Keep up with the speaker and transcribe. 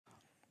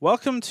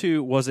Welcome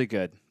to Was It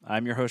Good?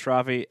 I'm your host,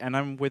 Ravi, and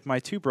I'm with my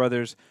two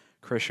brothers,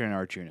 Krishna and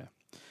Arjuna.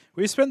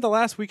 We've spent the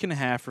last week and a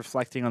half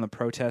reflecting on the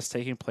protests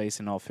taking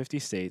place in all 50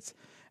 states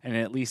and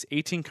in at least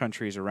 18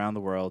 countries around the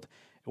world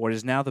in what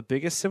is now the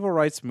biggest civil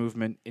rights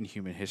movement in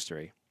human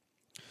history.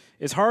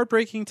 It's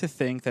heartbreaking to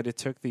think that it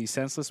took the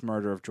senseless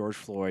murder of George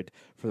Floyd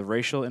for the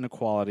racial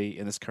inequality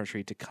in this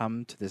country to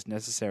come to this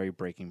necessary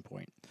breaking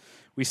point.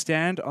 We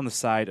stand on the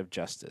side of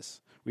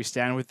justice. We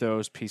stand with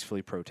those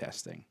peacefully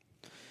protesting.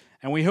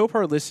 And we hope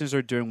our listeners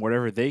are doing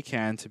whatever they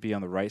can to be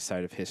on the right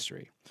side of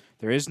history.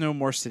 There is no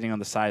more sitting on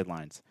the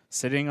sidelines.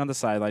 Sitting on the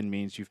sideline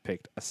means you've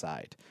picked a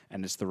side,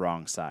 and it's the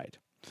wrong side.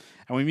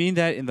 And we mean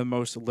that in the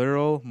most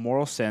literal,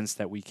 moral sense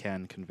that we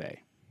can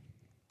convey.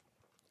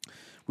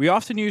 We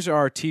often use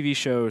our TV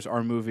shows,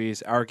 our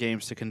movies, our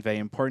games to convey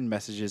important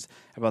messages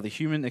about the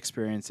human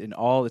experience in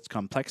all its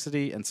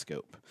complexity and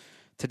scope.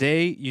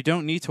 Today, you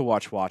don't need to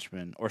watch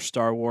Watchmen or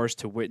Star Wars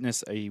to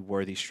witness a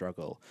worthy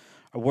struggle.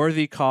 A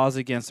worthy cause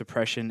against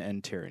oppression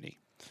and tyranny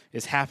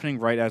is happening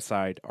right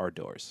outside our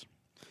doors.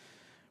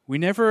 We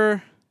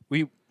must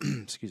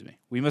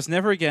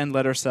never again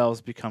let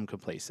ourselves become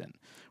complacent.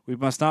 We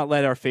must not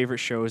let our favorite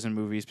shows and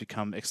movies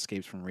become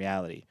escapes from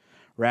reality.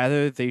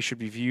 Rather, they should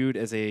be viewed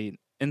as an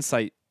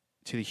insight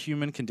to the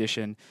human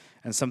condition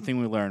and something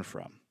we learn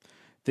from.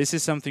 This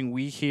is something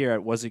we here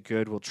at Was It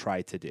Good will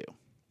try to do.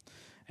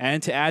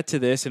 And to add to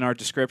this, in our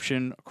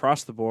description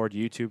across the board,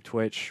 YouTube,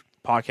 Twitch,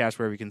 podcasts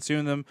where we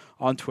consume them,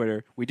 on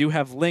Twitter, we do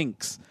have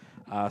links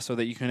so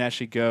that you can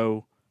actually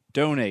go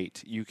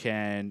donate. You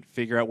can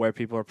figure out where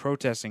people are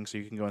protesting so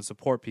you can go and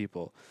support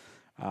people.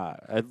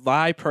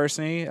 I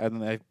personally,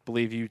 and I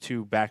believe you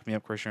two back me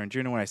up, Krishna and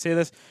Juno, when I say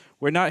this,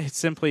 we're not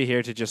simply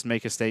here to just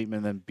make a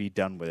statement and be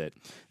done with it.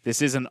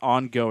 This is an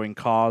ongoing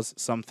cause,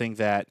 something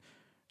that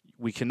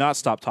we cannot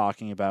stop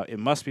talking about. It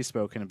must be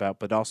spoken about,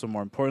 but also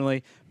more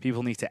importantly,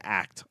 people need to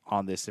act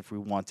on this if we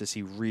want to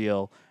see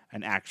real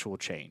and actual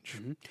change.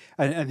 Mm-hmm.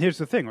 And here's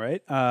the thing,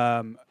 right?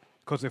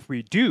 Because if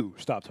we do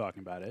stop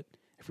talking about it,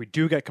 if we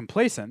do get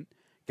complacent,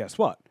 guess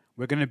what?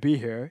 We're going to be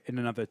here in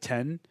another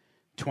 10,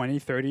 20,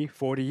 30,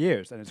 40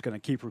 years, and it's going to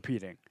keep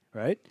repeating,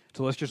 right?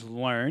 So let's just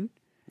learn,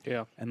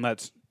 and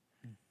let's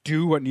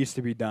do what needs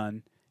to be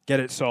done, get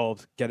it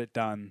solved, get it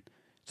done,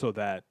 so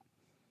that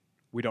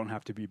we don't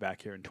have to be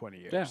back here in 20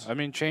 years. Yeah, I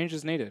mean, change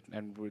is needed,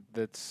 and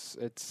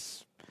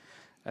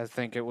I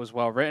think it was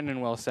well written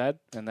and well said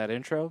in that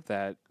intro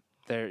that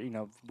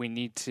we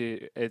need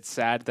to. It's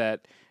sad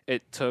that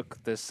it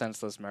took this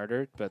senseless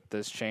murder, but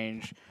this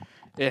change,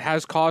 it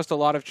has caused a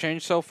lot of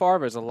change so far,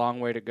 but there's a long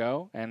way to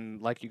go. And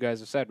like you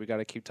guys have said, we got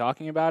to keep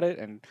talking about it.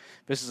 And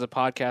this is a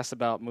podcast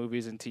about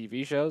movies and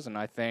TV shows, and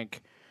I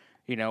think,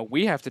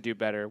 we have to do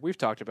better. We've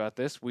talked about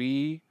this.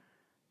 We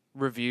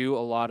review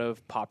a lot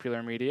of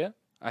popular media.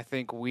 I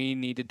think we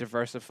need to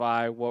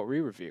diversify what we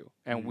review,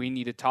 and we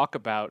need to talk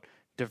about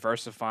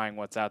diversifying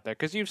what's out there.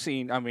 Because you've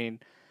seen,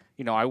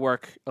 I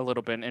work a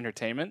little bit in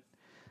entertainment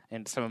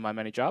in some of my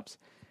many jobs,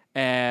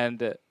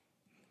 and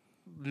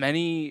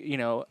many,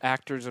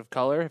 actors of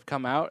color have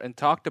come out and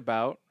talked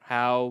about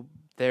how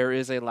there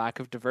is a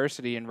lack of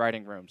diversity in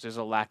writing rooms. There's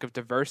a lack of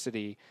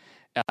diversity,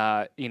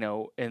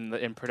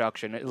 in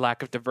production, a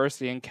lack of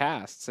diversity in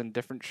casts and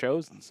different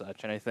shows and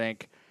such. And I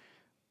think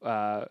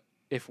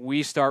if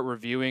we start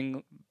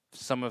reviewing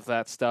some of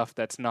that stuff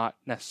that's not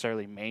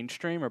necessarily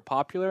mainstream or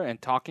popular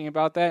and talking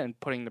about that and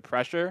putting the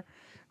pressure.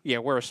 Yeah,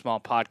 we're a small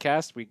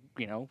podcast.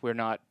 We're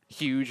not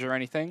huge or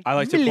anything. I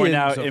like to point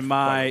out in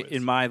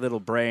my little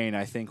brain,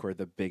 I think we're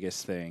the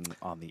biggest thing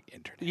on the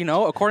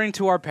internet. According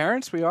to our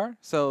parents, we are.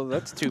 So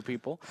that's two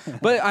people.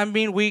 But I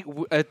mean, we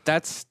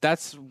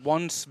that's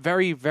one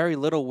very, very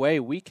little way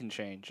we can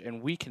change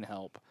and we can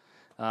help,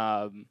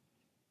 and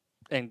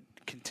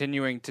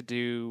continuing to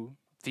do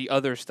the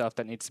other stuff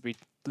that needs to be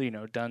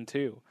done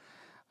too.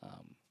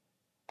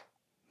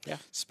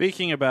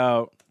 Speaking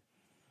about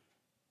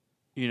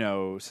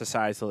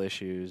societal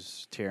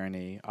issues,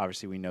 tyranny,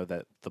 obviously we know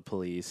that the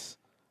police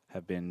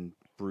have been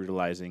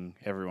brutalizing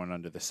everyone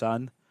under the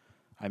sun.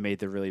 I made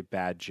the really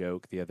bad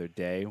joke the other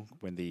day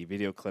when the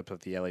video clip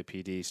of the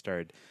LAPD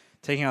started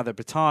taking out their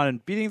baton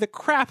and beating the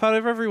crap out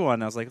of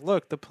everyone. I was like,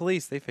 look, the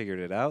police, they figured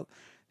it out.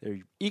 They're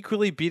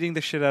equally beating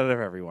the shit out of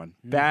everyone.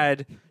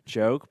 Bad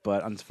joke,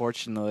 but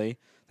unfortunately,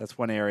 that's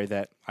one area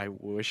that I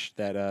wish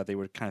that they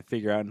would kind of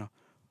figure out and,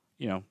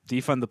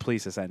 defund the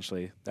police,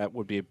 essentially. That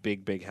would be a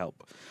big, big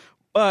help.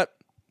 But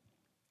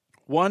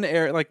one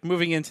area, like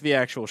moving into the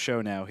actual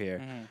show now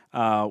here,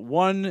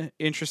 one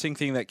interesting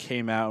thing that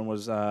came out and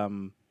was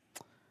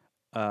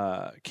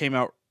came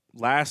out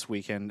last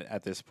weekend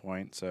at this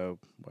point, so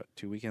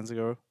 2 weekends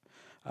ago,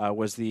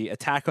 was the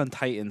Attack on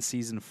Titan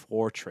Season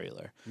 4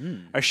 trailer.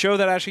 A show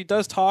that actually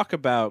does talk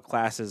about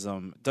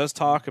classism, does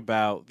talk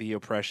about the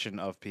oppression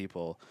of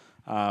people,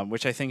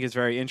 which I think is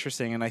very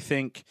interesting. And I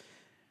think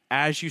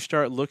as you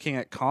start looking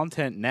at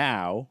content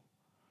now,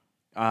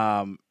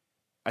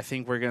 I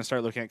think we're going to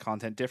start looking at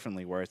content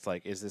differently, where it's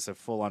like, is this a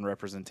full-on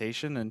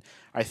representation? And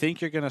I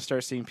think you're going to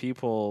start seeing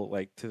people,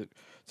 like,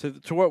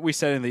 to what we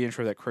said in the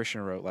intro that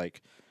Christian wrote,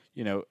 like,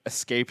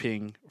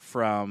 escaping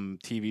from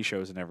TV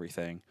shows and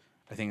everything.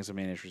 I think is the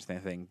main interesting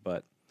thing,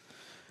 but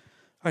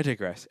I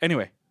digress.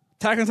 Anyway,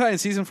 Attack on Titan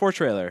Season 4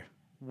 trailer.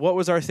 What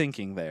was our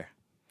thinking there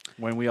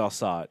when we all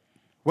saw it?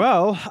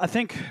 Well, I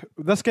think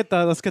let's get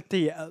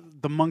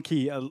the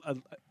monkey.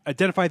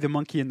 Identify the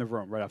monkey in the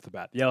room right off the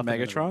bat. The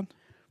elephant in the room. Megatron?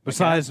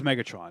 Besides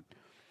Megatron,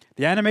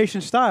 the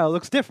animation style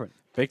looks different.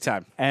 Big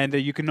time. And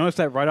you can notice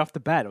that right off the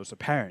bat. It was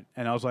apparent.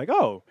 And I was like,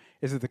 oh,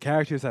 is it the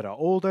characters that are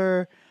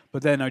older?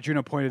 But then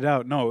Arjuna pointed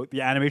out, no,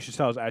 the animation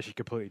style is actually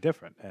completely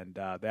different. And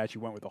they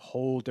actually went with a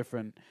whole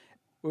different,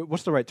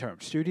 what's the right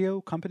term? Studio?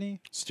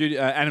 Company?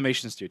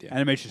 Animation studio.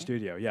 Animation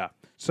studio, yeah.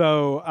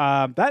 So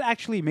that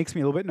actually makes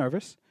me a little bit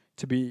nervous,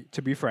 to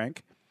be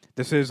frank.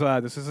 This is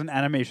an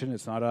animation.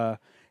 It's not a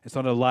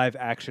live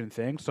action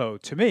thing. So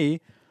to me,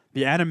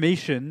 the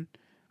animation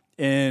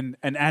in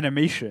an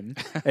animation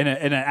in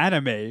an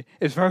anime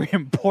is very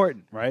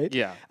important, right?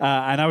 Yeah.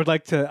 And I would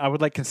like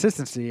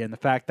consistency in the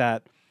fact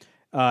that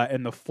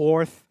in the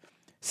fourth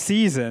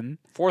and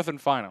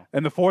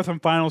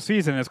final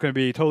season, it's going to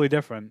be totally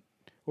different.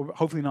 Well,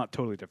 hopefully not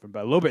totally different,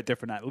 but a little bit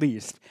different at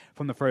least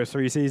from the first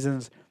 3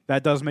 seasons.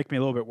 That does make me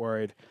a little bit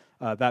worried.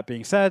 That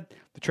being said,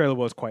 the trailer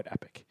was quite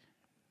epic.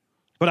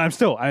 But I'm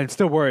still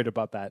worried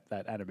about that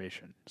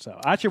animation.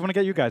 So I actually want to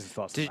get you guys'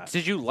 thoughts on that.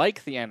 Did you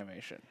like the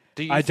animation?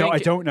 I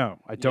don't know.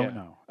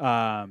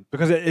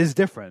 Because it is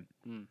different.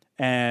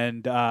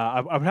 And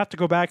I would have to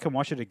go back and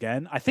watch it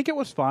again. I think it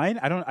was fine.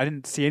 I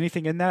didn't see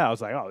anything in that. I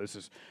was like, oh, this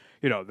is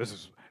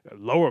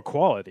lower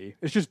quality.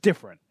 It's just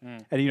different.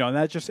 And and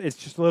it's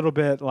just a little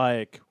bit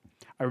like,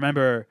 I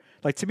remember,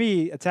 like, to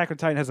me, Attack on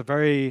Titan has a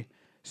very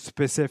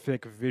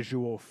specific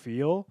visual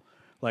feel,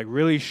 like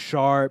really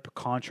sharp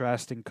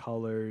contrasting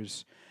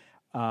colors.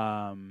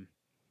 I'm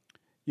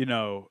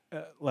not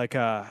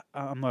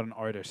an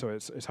artist, so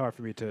it's hard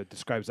for me to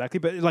describe exactly,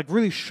 but like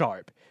really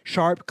sharp,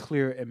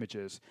 clear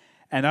images.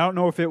 And I don't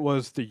know if it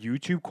was the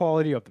YouTube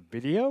quality of the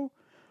video,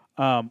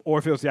 or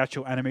if it was the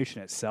actual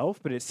animation itself,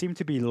 but it seemed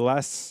to be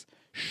less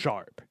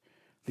sharp,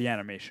 the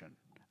animation.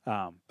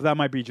 But that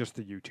might be just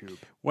the YouTube.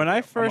 I'm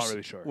not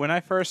really sure. When I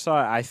first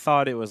saw it, I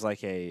thought it was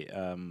like a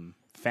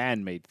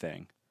fan-made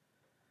thing.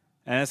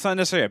 And it's not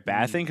necessarily a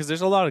bad thing, because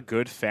there's a lot of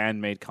good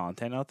fan-made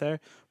content out there.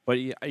 But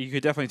you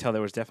could definitely tell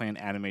there was definitely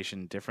an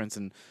animation difference.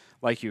 And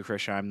like you,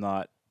 Christian, I'm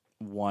not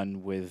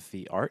one with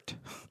the art.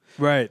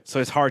 Right. So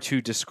it's hard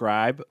to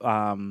describe.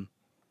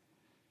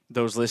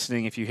 Those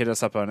listening, if you hit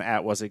us up on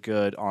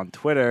 @wasitgood on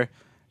Twitter,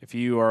 if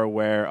you are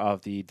aware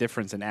of the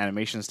difference in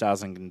animation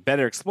styles and can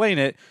better explain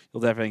it,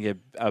 you'll definitely get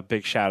a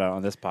big shout out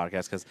on this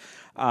podcast, because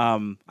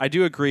I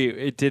do agree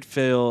it did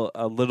feel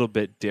a little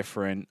bit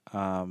different.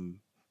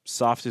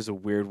 Soft is a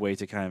weird way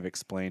to kind of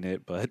explain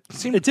it, but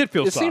it did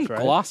feel soft, seemed right?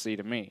 glossy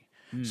to me.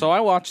 So I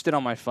watched it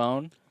on my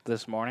phone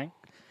this morning,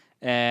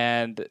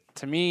 and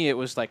to me it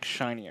was like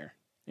shinier.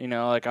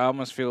 Like I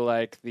almost feel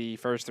like the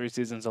first 3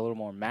 seasons a little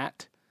more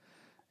matte.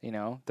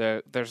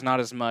 There's not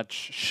as much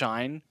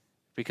shine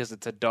because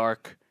it's a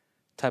dark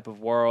type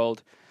of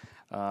world,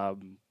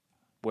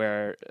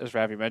 where, as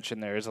Ravi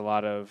mentioned, there is a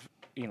lot of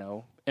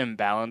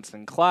imbalance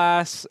in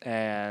class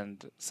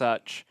and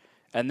such.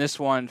 And this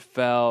one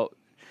felt,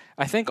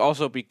 I think,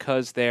 also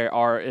because they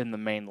are in the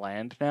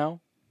mainland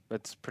now.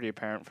 That's pretty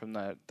apparent from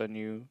the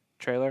new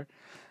trailer.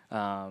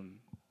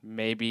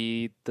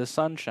 Maybe the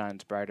sun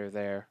shines brighter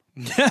there.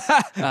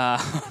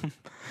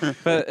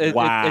 But it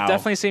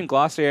definitely seemed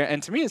glossier,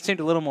 and to me it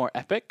seemed a little more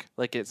epic.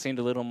 Like it seemed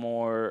a little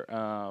more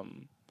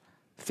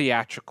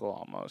theatrical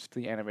almost.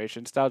 The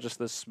animation style, just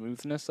the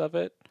smoothness of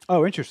it.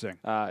 Oh, interesting.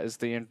 Is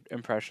the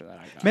impression that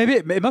I got. Maybe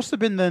it must have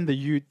been then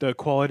the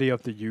quality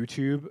of the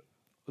YouTube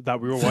that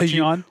we were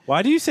watching on.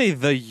 Why do you say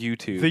the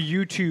YouTube? The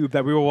YouTube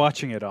that we were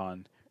watching it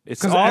on.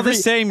 It's all the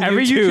same YouTube.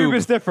 Every YouTube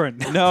is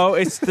different. No,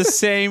 it's the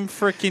same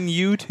freaking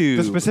YouTube.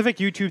 The specific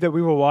YouTube that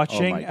we were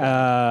watching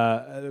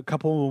Oh a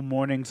couple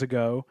mornings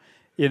ago,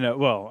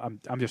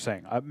 I'm just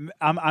saying.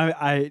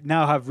 I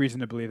now have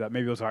reason to believe that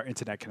maybe it was our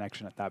internet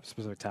connection at that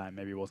specific time.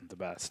 Maybe it wasn't the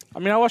best. I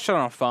mean, I watched it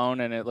on a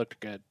phone and it looked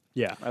good.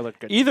 Yeah, I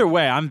looked good. Either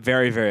way, I'm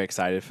very, very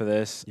excited for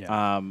this.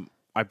 Yeah.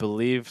 I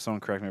believe,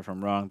 someone correct me if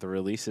I'm wrong, the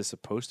release is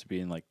supposed to be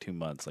in like 2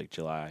 months, like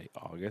July,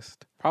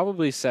 August.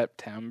 Probably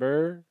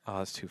September. Oh,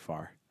 that's too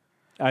far.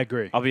 I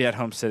agree. I'll be at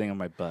home sitting on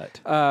my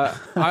butt.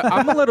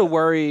 I'm a little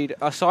worried.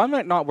 So I'm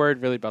not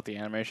worried really about the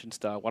animation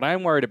style. What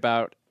I'm worried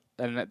about,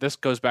 and this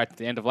goes back to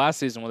the end of last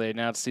season when they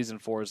announced season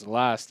 4 is the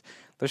last,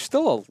 there's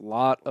still a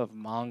lot of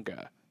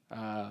manga.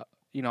 I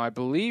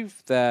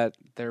believe that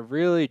they're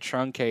really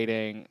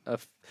truncating.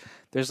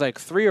 There's like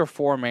 3 or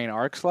 4 main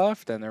arcs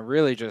left, and they're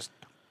really just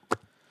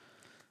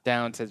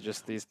down to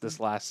just this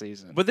last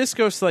season. But this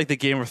goes to like the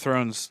Game of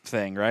Thrones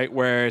thing, right?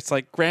 Where it's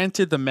like,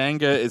 granted, the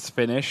manga is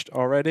finished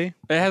already.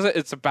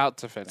 It's about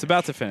to finish. It's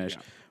about to finish.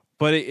 Yeah.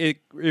 But it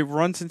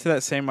runs into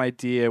that same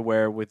idea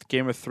where with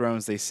Game of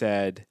Thrones they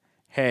said,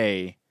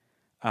 hey,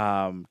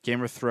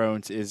 Game of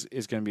Thrones is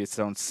going to be its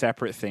own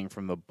separate thing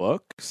from the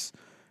books.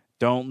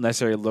 Don't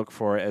necessarily look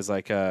for it as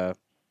like a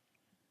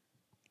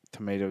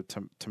tomato,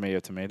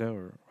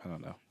 or I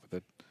don't know.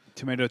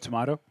 tomato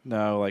tomato.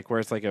 No, like where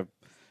it's like a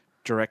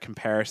direct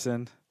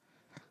comparison.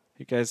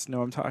 You guys know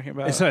what I'm talking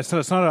about? So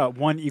it's not a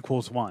 1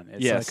 equals 1.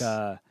 It's Yes.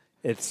 like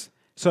it's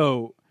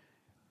so.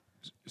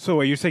 So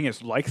are you saying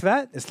it's like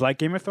that? It's like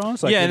Game of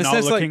Thrones? Like yeah, you're in a not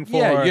sense, looking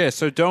like for yeah.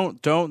 So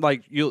don't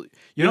like you're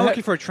not ha-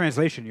 looking for a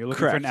translation. You're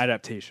looking for an Correct.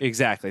 adaptation.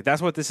 Exactly.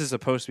 That's what this is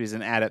supposed to be, is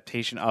an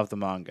adaptation of the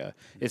manga.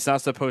 It's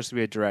not supposed to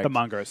be a direct. The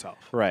manga itself.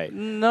 Right.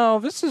 No,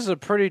 this is a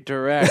pretty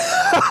direct.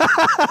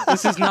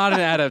 This is not an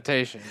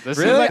adaptation. This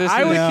Really? Is, this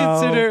I is, would No.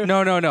 consider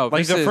No. like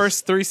this the is-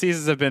 first 3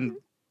 seasons have been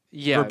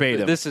yeah,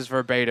 verbatim. This is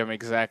verbatim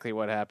exactly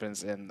what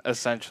happens in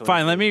essentially.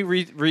 fine. Let me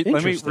let me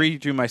Interesting.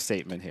 redo my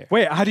statement here.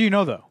 Wait, how do you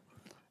know though?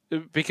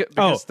 because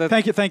Oh,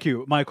 thank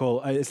you,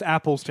 Michael. It's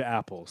apples to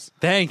apples.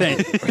 Thank you.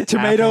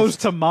 Tomatoes,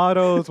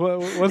 tomatoes.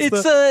 What's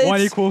It's the 1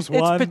 it's- equals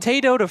It's 1?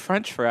 potato to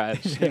French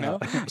fries. You know.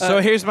 So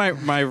here's my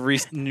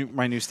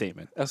new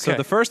statement. So Okay.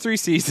 the first 3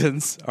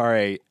 seasons are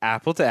a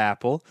apple to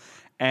apple,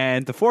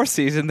 and the 4th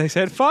season they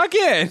said fuck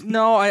it.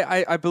 No,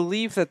 I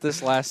believe that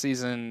this last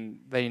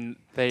season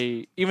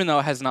they even though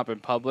it has not been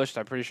published,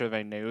 I'm pretty sure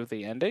they knew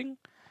the ending.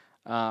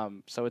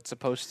 So it's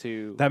supposed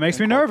to. That makes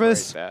me incorporate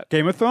nervous. that.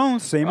 Game of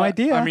Thrones, same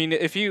idea. I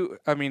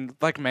mean,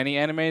 like many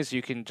animes,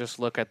 you can just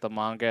look at the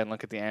manga and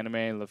look at the anime,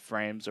 and the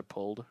frames are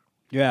pulled.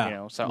 yeah, You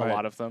know, so right. a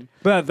lot of them.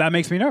 But that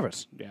makes me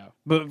nervous. Yeah.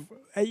 But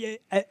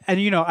and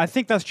you know, I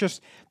think that's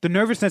just the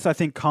nervousness. I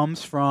think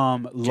comes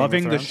from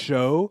loving the Thrones?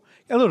 show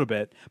a little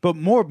bit, but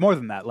more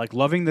than that, like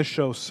loving the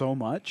show so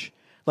much.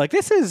 Like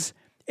this is,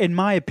 in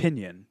my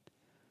opinion,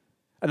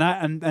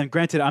 and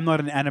granted, I'm not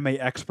an anime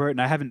expert,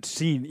 and I haven't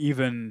seen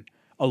even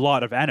a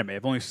lot of anime.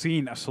 I've only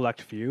seen a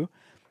select few,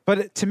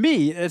 but to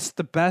me, it's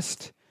the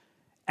best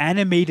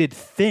animated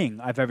thing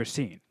I've ever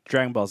seen.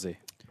 Dragon Ball Z.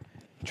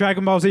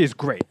 Dragon Ball Z is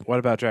great. What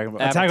about Dragon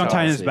Ball? Attack on Avatar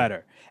Titan is Z?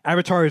 better.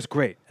 Avatar is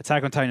great.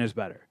 Attack on Titan is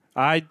better.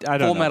 I don't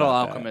Full know Metal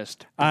about that.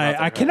 Alchemist. I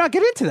Brotherhood. cannot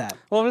get into that.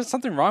 Well, there's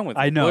something wrong with it.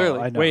 I know. Clearly.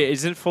 I know. Wait,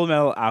 isn't Full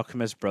Metal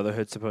Alchemist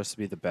Brotherhood supposed to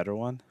be the better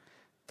one?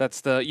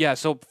 That's the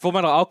So Full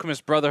Metal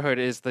Alchemist Brotherhood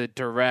is the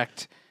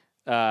direct.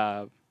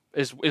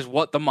 Is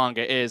what the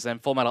manga is,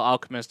 and Full Metal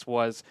Alchemist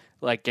was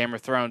like Game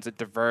of Thrones. It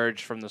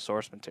diverged from the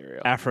source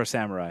material. Afro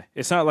Samurai.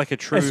 It's not like a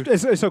true.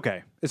 It's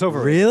okay. It's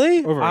overrated. Really?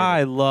 Overrated.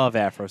 I love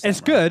Afro Samurai.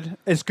 It's good.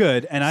 It's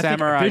good. And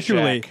Samurai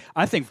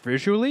I think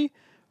visually,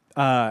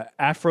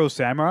 Afro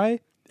Samurai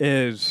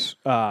is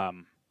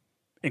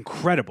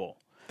incredible.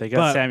 They got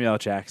But- Samuel L.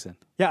 Jackson.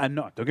 Yeah, and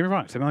no, don't get me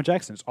wrong. Samuel L.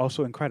 Jackson is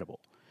also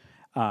incredible.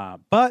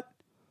 But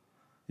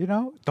you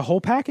know, the whole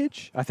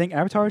package. I think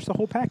Avatar is the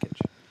whole package.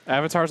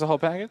 Avatar's the whole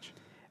package.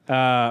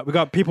 We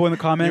got people in the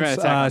comments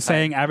Attack on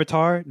saying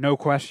Avatar, no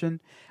question.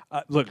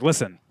 Look,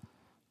 listen.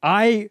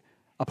 A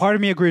part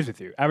of me agrees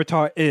with you.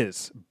 Avatar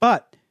is,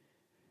 but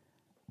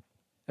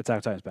Attack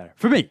on Titan is better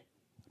for me.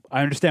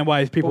 I understand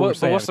why people would But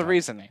say what's the Avatar.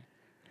 reasoning?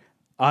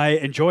 I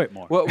enjoy it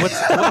more.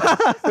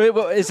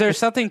 Is there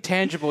something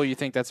tangible you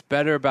think that's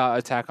better about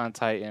Attack on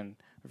Titan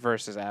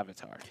versus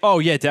Avatar? Oh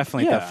yeah,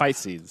 definitely Yeah. the fight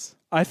scenes.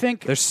 I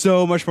think They're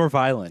so much more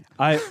violent.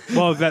 that's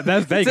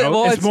there you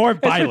go. It's more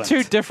violent. It's for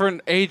two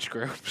different age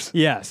groups.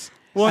 Yes.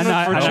 One And is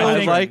I- for I children.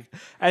 think- like,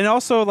 and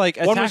also like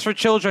One Attack- was for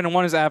children and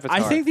one is Avatar.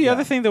 I think the Yeah.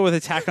 other thing though with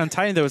Attack on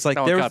Titan there was like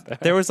No, there God, was,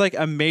 there was like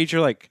a major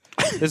like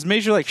there's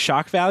major like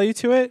shock value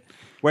to it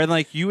where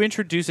like you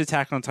introduce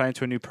Attack on Titan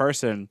to a new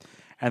person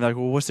and like,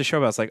 well, what's the show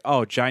about? It's like,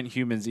 oh, giant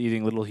humans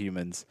eating little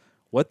humans.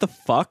 What the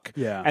fuck?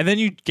 Yeah. And then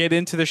you get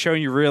into the show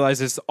and you realize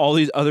there's all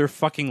these other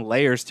fucking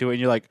layers to it and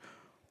you're like,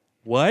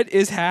 what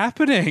is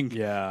happening?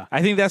 Yeah.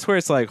 I think that's where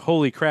it's like,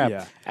 holy crap.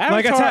 Yeah.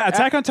 Avatar- like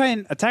Attack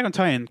on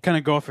Titan, kind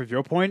of go off of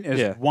your point, is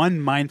Yeah. one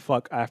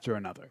mindfuck after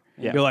another.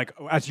 Yeah. You're like,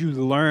 as you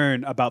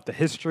learn about the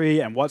history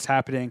and what's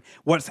happening,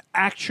 what's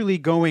actually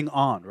going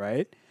on,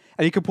 right?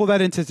 And you can pull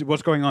that into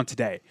what's going on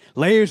today.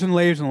 Layers and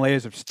layers and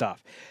layers of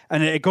stuff.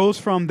 And it goes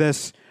from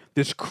this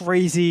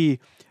crazy,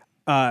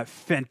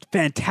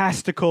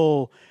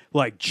 fantastical,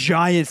 like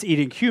giants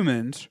eating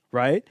humans,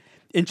 right?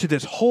 Into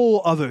this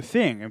whole other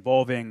thing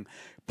involving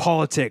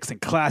politics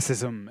and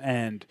classism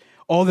and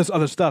all this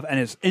other stuff, and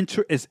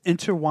it's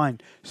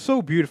intertwined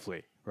so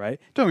beautifully, right?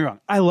 Don't get me wrong,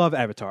 I love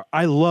Avatar.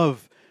 I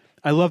love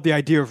the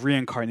idea of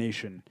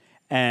reincarnation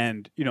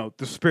and you know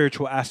the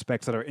spiritual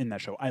aspects that are in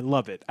that show. I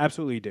love it,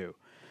 absolutely do.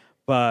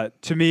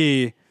 But to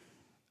me,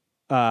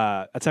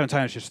 Attack on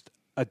Titan is just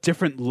a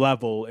different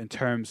level in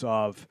terms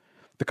of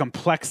the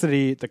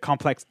complexity, the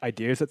complex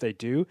ideas that they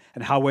do,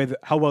 and how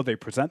well they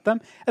present them,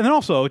 and then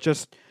also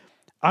just.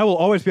 I will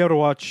always be able to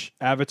watch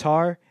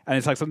Avatar, and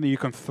it's like something you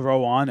can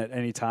throw on at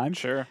any time.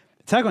 Sure.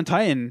 Attack on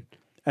Titan,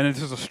 and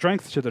this is a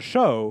strength to the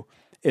show,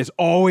 is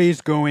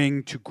always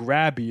going to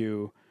grab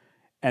you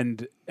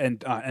and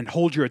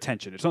hold your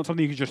attention. It's not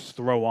something you can just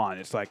throw on.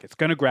 It's like it's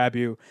going to grab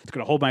you. It's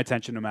going to hold my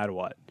attention no matter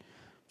what.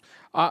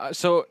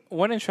 So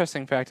one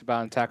interesting fact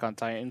about Attack on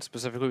Titan,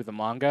 specifically with the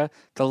manga,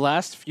 the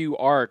last few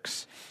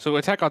arcs. So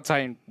Attack on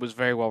Titan was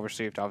very well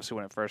received, obviously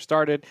when it first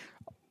started.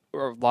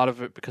 or a lot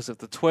of it because of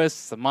the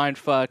twists, the mind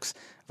fucks,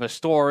 the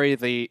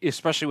story,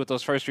 especially with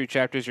those first 3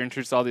 chapters, you're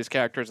introduced to all these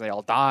characters, they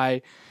all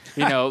die,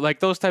 like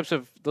those types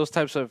of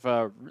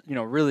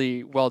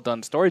really well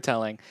done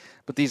storytelling.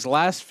 But these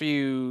last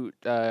few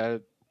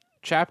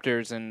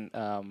chapters and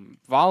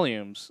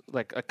volumes,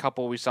 like a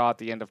couple we saw at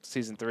the end of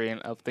season 3,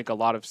 and I think a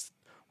lot of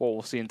what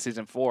we'll see in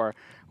season 4,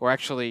 were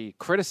actually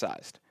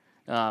criticized.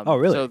 Oh,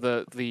 really? So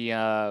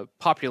the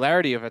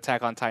popularity of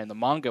Attack on Titan, the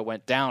manga,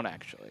 went down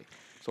actually.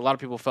 So a lot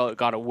of people felt it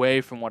got away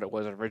from what it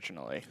was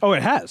originally. Oh,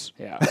 it has.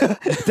 Yeah.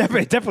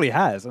 It definitely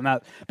has, and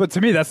that. But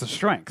to me, that's the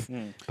strength.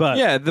 But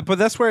Yeah, but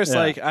that's where it's Yeah.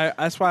 like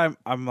that's why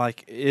I'm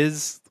like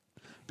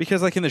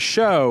because like in the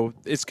show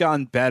it's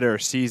gotten better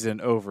season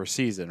over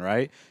season,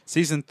 right?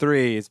 Season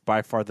 3 is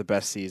by far the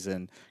best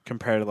season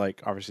compared to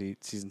like obviously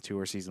season 2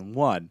 or season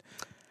 1.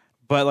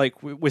 But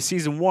like with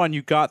season 1,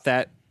 you got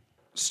that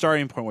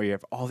starting point where you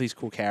have all these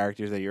cool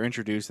characters that you're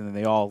introduced, and then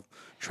they all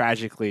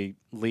tragically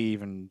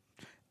leave and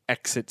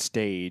exit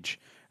stage.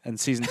 And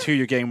season 2,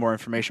 you're getting more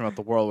information about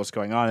the world, what's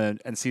going on,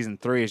 and season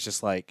 3 is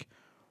just like,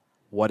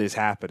 what is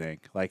happening?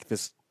 Like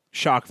this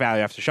shock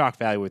value after shock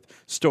value with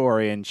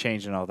story and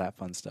change and all that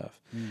fun stuff.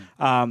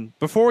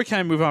 Before we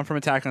kind of move on from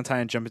Attack on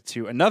Titan and jump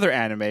into another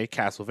anime,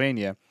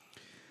 Castlevania,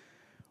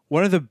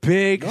 one of the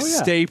big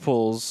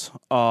staples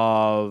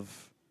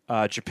of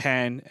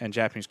Japan and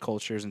Japanese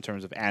cultures in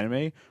terms of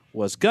anime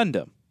was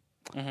Gundam.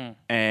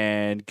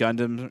 And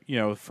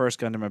Gundam, first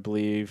Gundam, I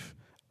believe,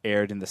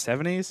 aired in the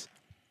 70s.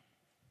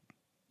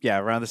 Yeah,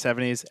 around the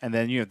 70s. And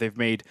then, they've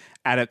made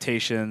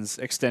adaptations,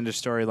 extended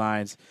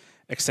storylines,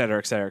 et cetera,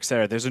 et cetera, et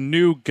cetera. There's a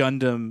new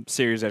Gundam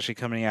series actually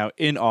coming out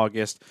in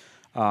August,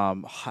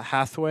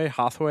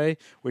 Hathaway,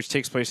 which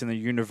takes place in the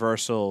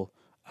Universal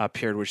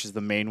period, which is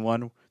the main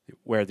one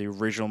where the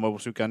original Mobile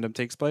Suit Gundam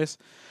takes place.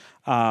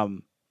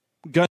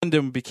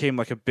 Gundam became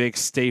like a big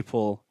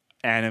staple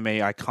anime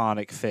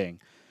iconic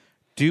thing.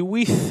 Do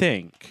we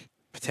think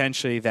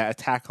potentially that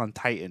Attack on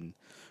Titan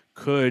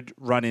could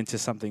run into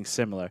something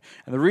similar?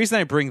 And the reason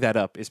I bring that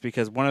up is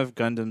because one of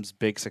Gundam's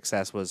big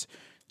success was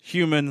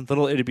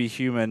little itty bitty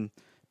human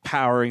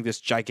powering this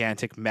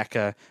gigantic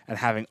mecha and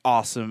having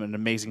awesome and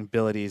amazing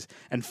abilities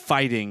and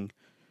fighting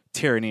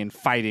tyranny and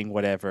fighting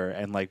whatever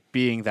and like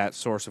being that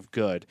source of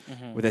good.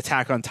 With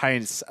Attack on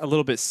Titan, it's a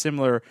little bit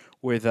similar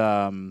with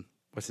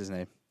what's his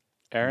name?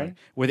 Eren?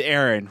 With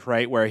Eren,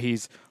 right? Where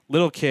he's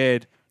little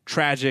kid,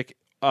 tragic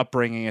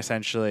upbringing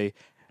essentially,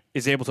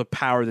 is able to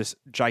power this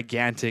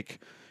gigantic,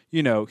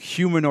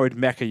 humanoid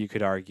mecha, you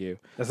could argue.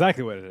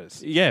 exactly what it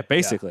is. Yeah,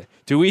 basically.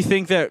 Do we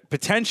think that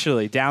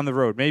potentially down the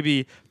road,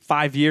 maybe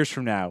 5 years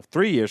from now,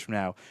 3 years from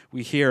now,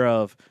 we hear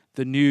of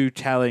the new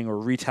telling or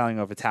retelling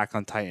of Attack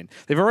on Titan?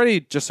 They've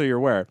already, just so you're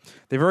aware,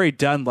 they've already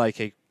done like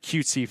a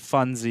cutesy,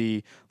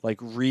 funsy, like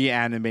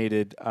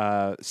reanimated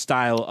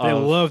style They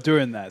of love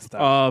doing that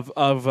stuff.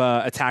 of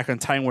Attack on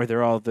Titan, where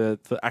they're all the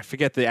I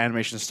forget the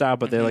animation style,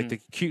 but they're like the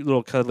cute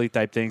little cuddly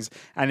type things,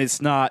 and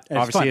it's not It's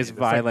obviously funny. as It's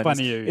like violent.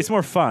 funny. It's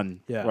more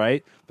fun, Yeah.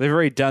 right? They've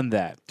already done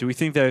that. Do we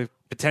think there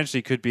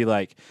potentially could be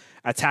like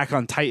Attack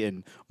on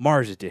Titan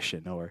Mars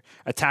Edition or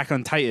Attack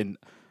on Titan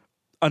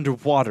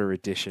Underwater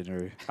Edition?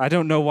 Or I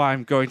don't know why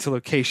I'm going to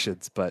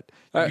locations, but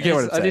you get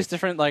what I'm Are saying. these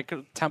different like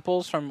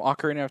temples from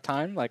Ocarina of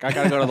Time? Like I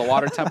gotta go to the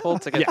water temple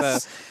to get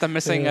Yes. the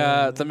missing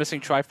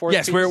Triforce.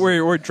 Yes, piece?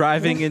 we're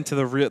driving into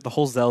the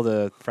whole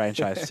Zelda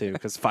franchise too,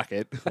 because fuck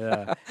it.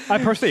 Yeah. I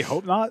personally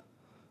hope not.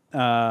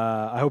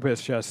 I hope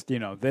it's just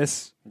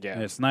this. Yeah.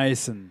 And it's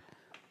nice and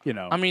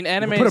I mean, you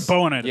anime. can put a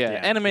bow on it. at Yeah,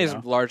 the end,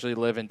 animes largely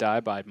live and die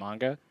by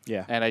manga.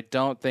 Yeah. And I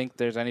don't think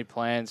there's any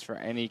plans for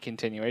any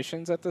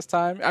continuations at this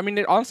time. I mean,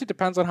 it honestly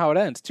depends on how it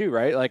ends too,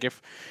 right? Like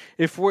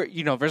if we're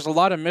there's a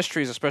lot of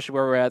mysteries, especially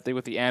where we're at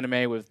with the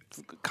anime, with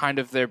kind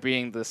of there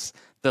being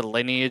the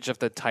lineage of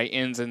the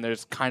Titans, and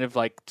there's kind of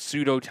like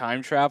pseudo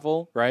time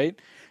travel, right?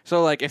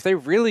 So like if they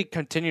really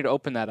continue to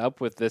open that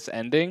up with this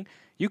ending,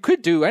 you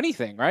could do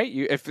anything, right?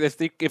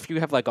 If you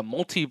have like a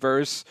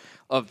multiverse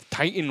of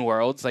Titan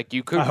worlds, like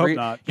you could I hope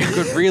not. you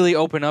could really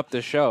open up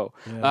the show.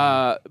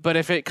 Yeah. But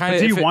if it kind But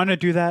of do you want to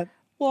do that?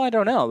 well, I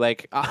don't know.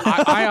 Like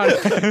I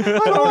honestly,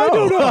 I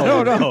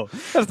don't know.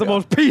 That's the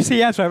most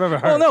PC answer I've ever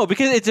heard. well, no,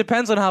 because it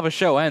depends on how the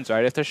show ends,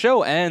 right? If the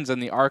show ends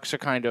and the arcs are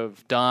kind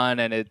of done,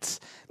 and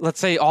it's let's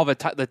say all the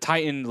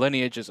Titan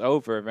lineage is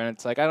over, then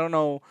it's like I don't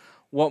know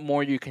what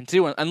more you can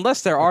do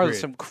unless there are Agreed.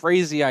 some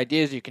crazy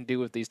ideas you can do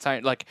with these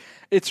Titans. Like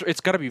it's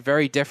got to be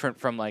very different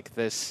from like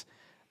this.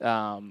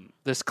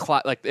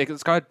 Like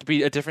it's got to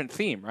be a different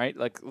theme, right?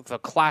 Like the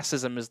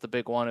classism is the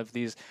big one of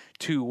these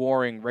two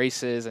warring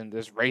races, and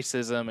there's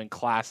racism and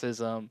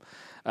classism.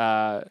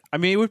 I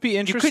mean, it would be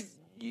interesting.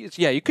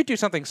 You could do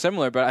something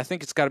similar, but I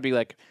think it's got to be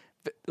like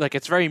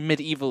it's very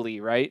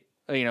medievally, right?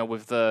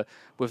 With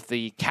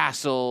the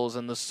castles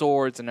and the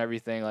swords and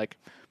everything. Like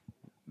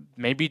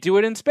maybe do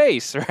it in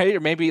space, right? Or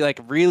maybe like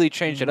really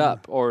change it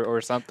up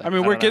or something. I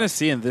mean, we're don't gonna know.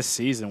 see in this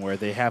season where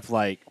they have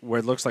like where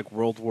it looks like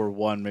World War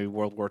One, maybe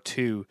World War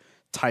II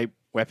type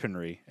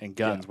weaponry and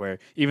guns, where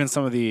even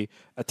some of the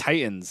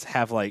Titans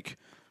have like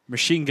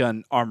machine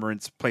gun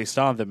armaments placed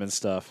on them and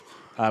stuff.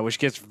 which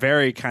gets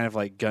very kind of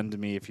like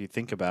Gundam-y if you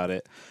think about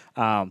it.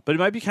 But it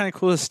might be kind of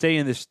cool to stay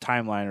in this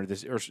timeline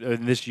or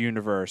in this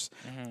universe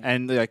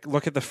and like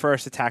look at the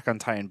first Attack on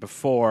Titan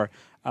before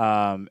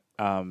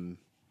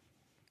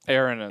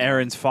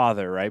Aaron's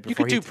father, right? You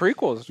could do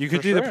prequels. You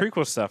could do the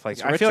prequel stuff. Like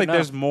It's I rich feel like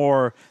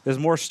enough. there's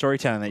more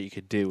storytelling that you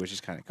could do, which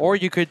is kind of cool. Or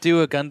you could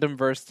do a Gundam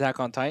versus Attack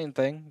on Titan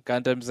thing.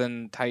 Gundams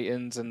and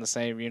Titans in the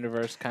same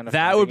universe, kind of.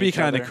 That would be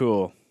kind of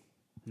cool.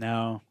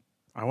 No,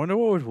 I wonder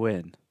what would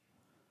win.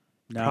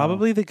 no,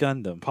 Probably the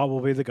Gundam.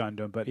 probably the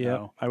Gundam, but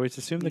no. I would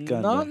assume the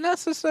Gundam. Not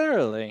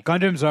necessarily.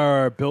 Gundams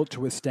are built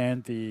to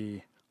withstand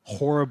the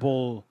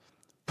horrible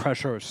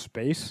pressure of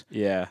space.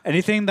 Yeah.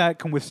 Anything that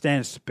can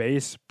withstand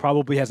space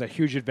probably has a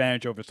huge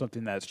advantage over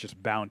something that's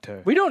just bound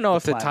to. We don't know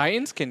if the planet.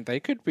 Titans can. They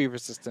could be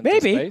resistant to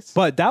Maybe, space.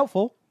 but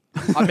doubtful.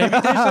 Maybe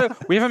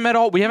we haven't met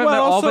all. We haven't Well, met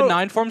all also- the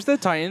 9 forms of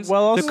the Titans.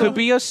 Well, there also- could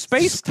be a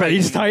space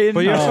Titan. Titan. But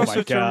you Oh also my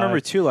have to God. remember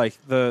too, like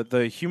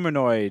the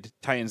humanoid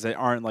Titans that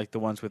aren't like the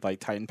ones with like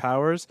Titan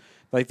powers,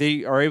 like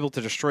they are able to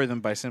destroy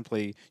them by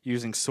simply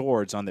using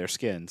swords on their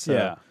skin. So,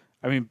 Yeah.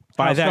 I mean,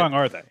 How by that, strong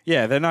are they?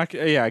 yeah, they're not.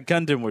 Yeah,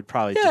 Gundam would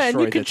probably Yeah, and destroy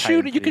you the could Titan shoot.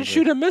 You pretty could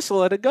easily. shoot a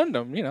missile at a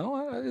Gundam. You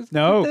know,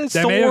 No, a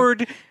they're made of-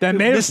 sword. They're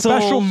made of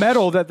special missiles.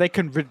 metal that they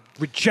can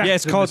reject. Yeah,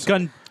 it's the called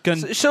missile.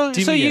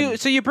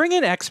 So you bring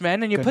in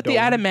X-Men and you put the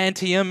Gundam.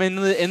 adamantium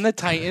in the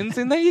Titans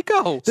and there you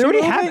go. They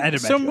already have moving-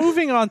 So adamantium.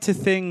 moving on to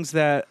things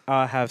that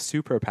have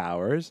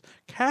superpowers,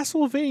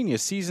 Castlevania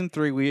Season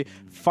 3, we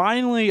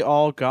finally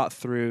all got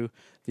through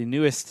the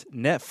newest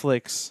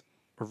Netflix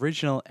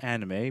original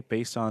anime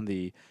based on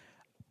the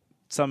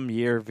some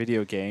year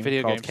video game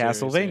called game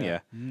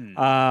series,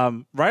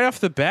 Castlevania. Right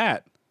off the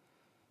bat,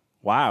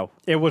 wow.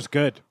 It was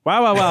good.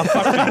 Wow.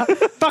 Fuck me.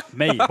 Fuck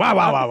me.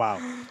 Wow.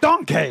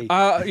 Donkey.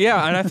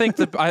 Yeah, and I think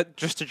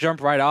just to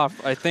jump right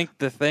off, I think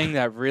the thing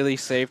that really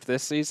saved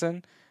this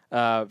season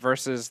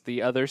versus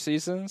the other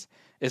seasons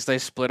is they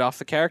split off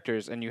the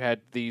characters, and you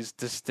had these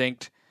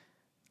distinct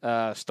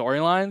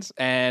storylines,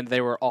 and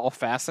they were all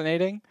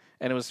fascinating,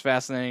 and it was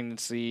fascinating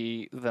to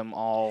see them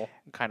all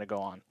kind of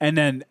go on.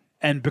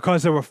 And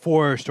because there were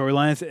 4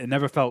 storylines, it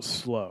never felt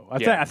slow.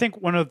 I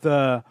think one of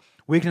the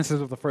weaknesses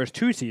of the first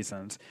 2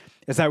 seasons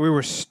is that we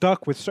were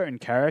stuck with certain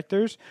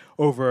characters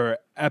over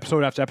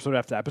episode after episode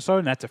after episode,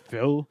 and had to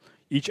fill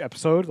each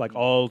episode like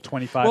all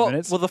 25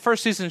 minutes. Well, the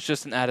first season's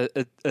just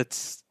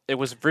it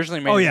was originally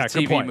made as a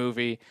good TV point.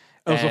 movie.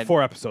 It was a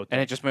 4-episode and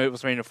it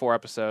was made into 4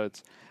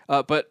 episodes.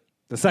 But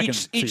The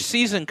second each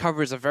season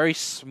covers a very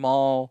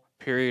small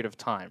period of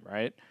time,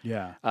 right?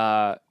 Yeah.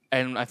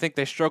 And I think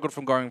they struggled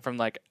from going from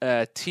like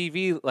a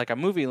TV, like a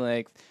movie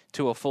length,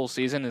 to a full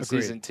season in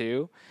Agreed. season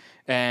 2.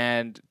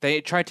 And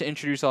they tried to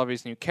introduce all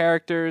these new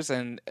characters,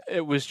 and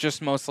it was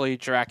just mostly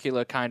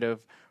Dracula kind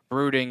of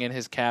brooding in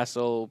his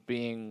castle,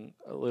 being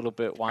a little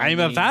bit whiny. I'm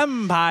a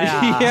vampire.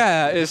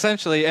 Yeah,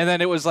 essentially. And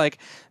then it was like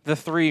the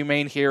 3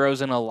 main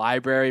heroes in a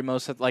library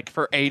most of like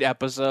for 8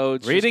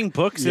 episodes. Reading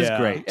books is Yeah.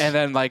 great. And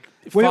then like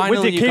with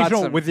finally you got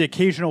some, with the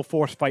occasional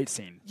forced fight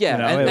scene. yeah, you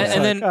know, and, it was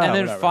and like, then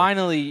whatever.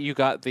 finally you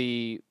got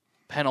the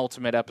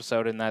penultimate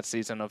episode in that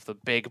season of the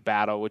big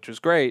battle, which was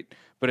great,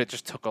 but it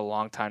just took a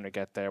long time to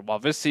get there. While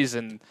this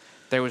season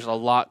there was a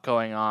lot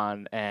going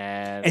on,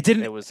 and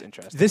it was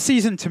interesting. This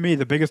season, to me,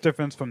 the biggest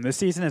difference from this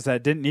season is that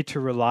it didn't need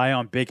to rely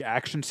on big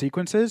action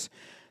sequences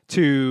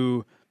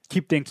to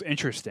keep things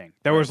interesting.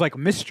 There was like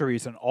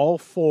mysteries in all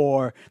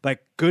 4, like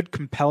good,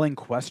 compelling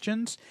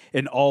questions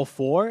in all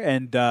 4,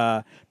 and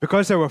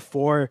because there were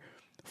four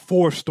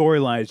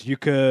storylines, you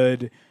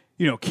could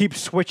keep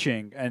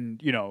switching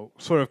and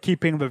sort of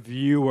keeping the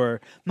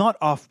viewer not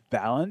off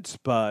balance,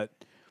 but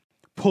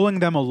pulling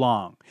them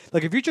along.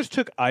 Like if you just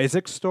took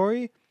Isaac's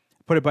story,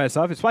 put it by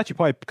itself, it's actually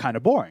probably kind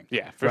of boring.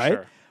 Yeah, for right?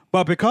 sure.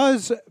 But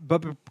because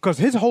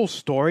his whole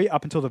story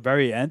up until the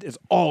very end is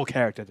all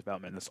character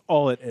development. That's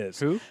all it is.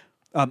 Who?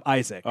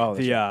 Isaac, Oh,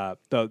 that's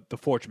the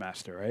Forge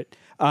Master,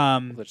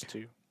 right? Which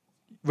 2?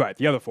 Right,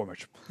 the other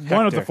Forge,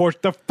 one of the Forge,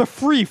 the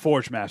free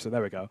Forge Master.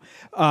 There we go.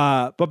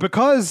 But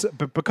because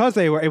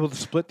they were able to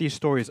split these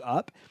stories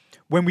up,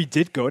 when we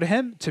did go to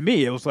him, to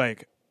me it was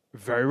like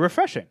very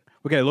refreshing.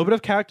 We get a little bit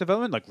of character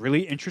development, like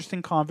really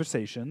interesting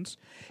conversations.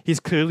 He's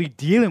clearly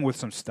dealing with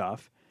some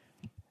stuff,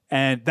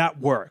 and that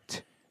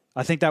worked.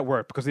 I think that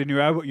worked because then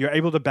you're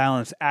able to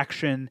balance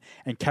action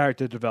and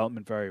character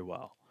development very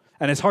well.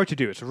 And it's hard to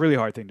do. It's a really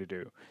hard thing to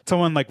do.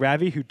 Someone like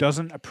Ravi who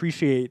doesn't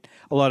appreciate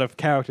a lot of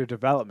character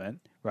development,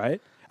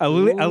 right? At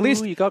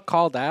least you got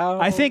called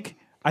out. I think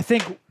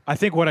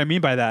what I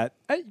mean by that.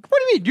 What do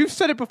you mean? You've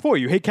said it before.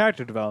 You hate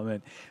character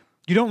development.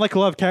 You don't like a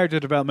lot of character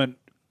development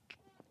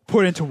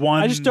put into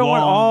one. I just don't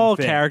want long all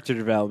thing. character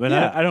development.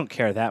 Yeah. I don't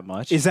care that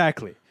much.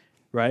 Exactly.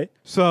 Right?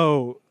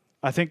 So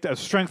I think the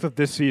strength of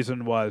this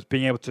season was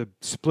being able to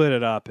split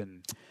it up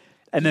and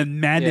then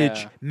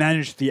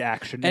manage the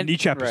action in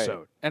each episode.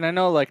 Right. And I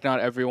know like not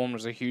everyone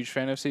was a huge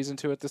fan of season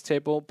 2 at this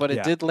table, but it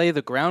Yeah. did lay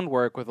the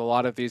groundwork with a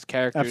lot of these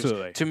characters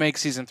Absolutely. to make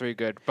season 3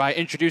 good by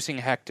introducing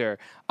Hector,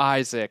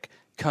 Isaac,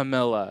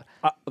 Camilla,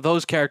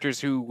 those characters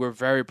who were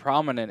very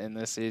prominent in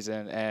this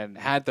season and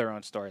had their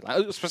own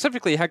storyline.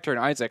 Specifically, Hector and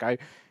Isaac.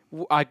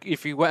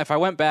 If I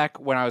went back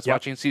when I was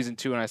watching season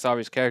 2 and I saw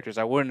these characters,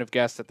 I wouldn't have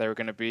guessed that they were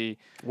going to be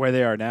where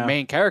they are now,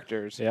 main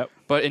characters. Yep.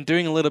 But in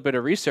doing a little bit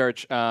of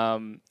research,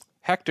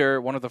 Hector,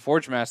 one of the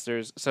Forge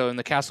Masters, so in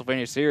the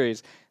Castlevania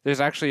series,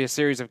 there's actually a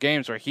series of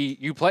games where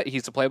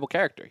he's a playable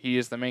character. He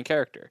is the main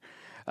character.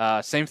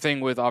 Same thing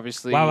with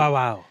obviously.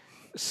 Wow.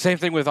 Same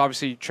thing with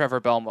obviously Trevor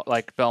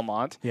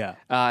Belmont. Yeah.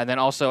 And then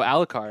also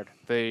Alucard.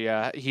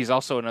 He's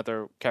also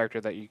another character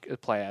that you could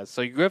play as.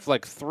 So you have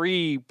like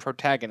 3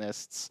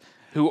 protagonists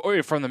who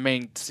are from the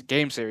main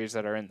game series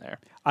that are in there.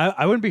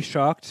 I wouldn't be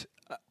shocked,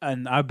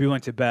 and I'd be willing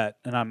to bet,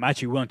 and I'm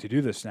actually willing to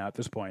do this now at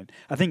this point.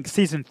 I think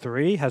Season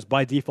 3 has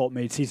by default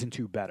made Season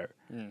 2 better.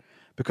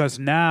 Because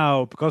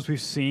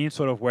we've seen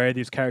sort of where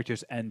these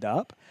characters end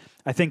up,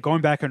 I think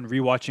going back and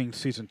rewatching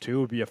Season 2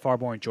 would be a far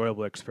more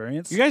enjoyable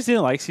experience. You guys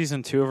didn't like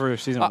Season 2 over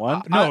Season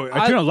 1? No,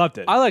 I loved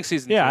it. I like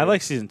Season 2. Yeah, I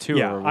like Season 2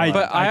 Yeah, over I 1.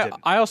 But did.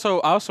 I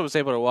also was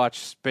able to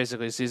watch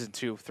basically Season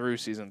 2 through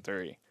Season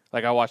 3.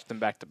 Like, I watched them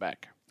back to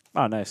back.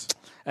 Oh, nice.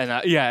 And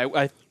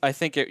I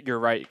think you're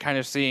right. Kind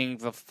of seeing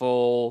the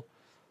full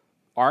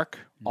arc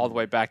all the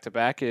way back to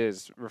back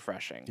is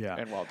refreshing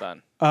and well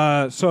done.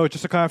 So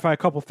just to clarify a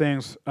couple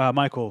things,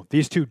 Michael,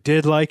 these two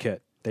did like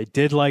it. They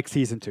did like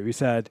Season 2. He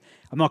said,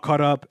 I'm not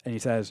caught up. And he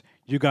says,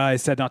 you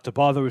guys said not to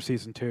bother with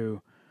Season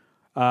 2.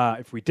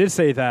 If we did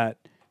say that,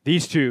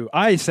 these two,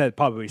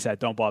 probably said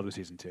don't bother with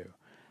Season 2.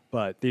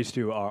 But these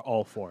two are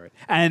all for it.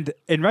 And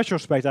in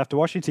retrospect, after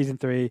watching Season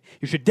 3,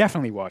 you should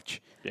definitely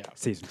watch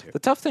Season 2. The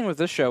tough thing with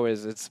this show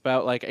is it's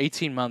about like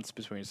 18 months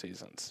between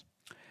seasons.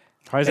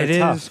 Why is It that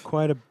tough? is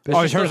quite a bit.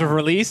 Oh, in terms of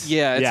release?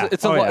 Yeah,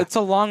 it's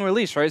a long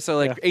release, right? So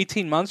like Yeah.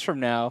 18 months from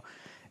now,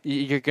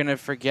 you're gonna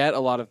forget a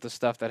lot of the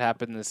stuff that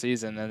happened this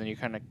season, and then you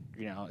kind of,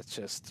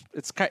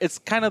 it's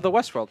kind of the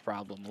Westworld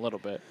problem a little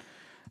bit.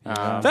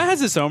 That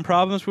has its own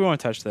problems. We won't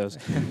touch those.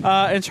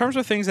 In terms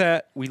of things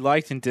that we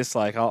liked and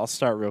disliked, I'll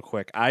start real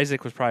quick.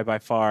 Isaac was probably by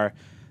far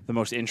the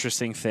most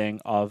interesting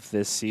thing of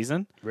this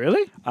season.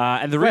 Really?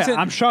 And the Wait, reason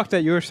I'm shocked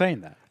that you were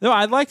saying that. No,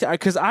 I liked it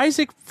because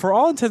Isaac, for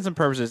all intents and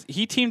purposes,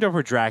 he teamed up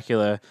with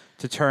Dracula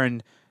to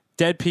turn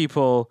dead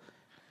people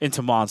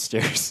into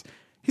monsters.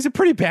 He's a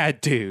pretty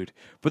bad dude,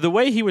 but the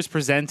way he was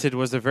presented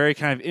was a very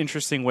kind of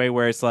interesting way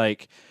where it's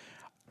like,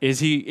 is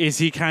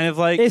he kind of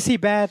like, Is he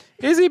bad?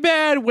 is he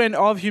bad when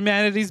all of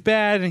humanity's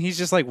bad and he's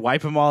just like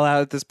wipe them all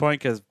out at this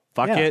point because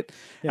fuck Yeah. it?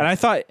 Yeah. And I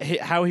thought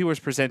how he was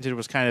presented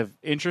was kind of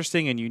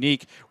interesting and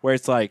unique, where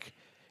it's like,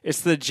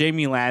 it's the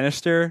Jamie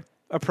Lannister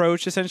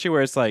approach essentially,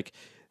 where it's like,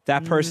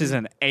 that person's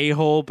an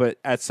a-hole, but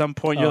at some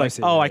point you're I like,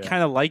 see oh, that, I yeah.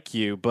 kind of like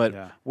you, but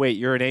Yeah. wait,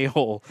 you're an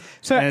a-hole,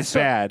 and it's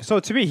bad. So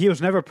to me, he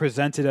was never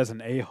presented as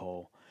an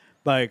a-hole.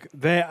 Like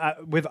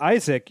with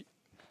Isaac,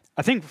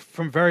 I think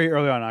from very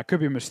early on, I could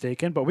be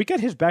mistaken, but we get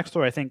his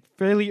backstory, I think,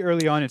 fairly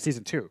early on in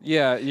Season 2.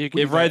 Yeah,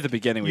 Right at the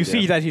beginning, You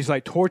see that he's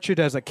like tortured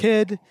as a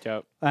kid,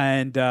 Yep.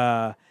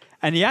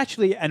 and he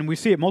actually, and we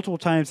see it multiple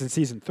times in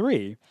Season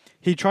 3.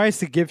 He tries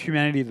to give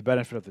humanity the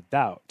benefit of the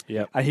doubt.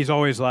 Yep. And he's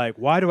always like,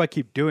 "Why do I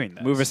keep doing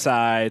this?" Move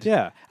aside.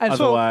 Yeah. And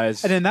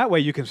Otherwise, and in that way,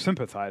 you can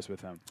sympathize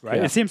with him, right?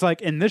 Yeah. It seems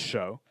like in this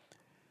show,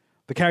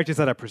 the characters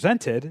that are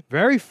presented,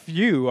 very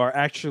few are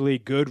actually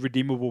good,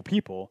 redeemable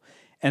people.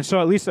 And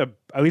so at least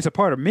a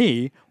part of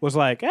me was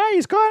like, hey,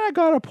 he's kind of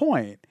got a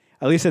point.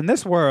 At least in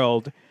this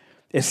world,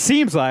 it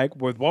seems like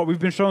with what we've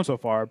been shown so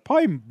far,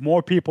 probably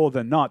more people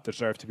than not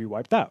deserve to be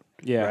wiped out.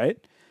 Yeah. Right?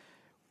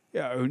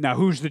 Yeah. Now,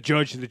 who's the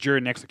judge, the jury,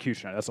 and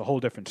executioner? That's a whole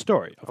different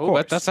story. Of Oh,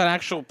 course. that's an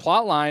actual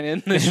plot line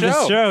in the in show.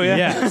 the show, yeah.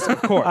 Yes,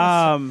 of course.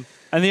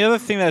 And the other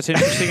thing that's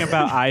interesting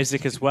about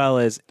Isaac as well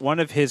is one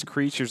of his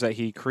creatures that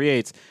he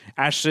creates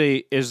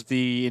actually is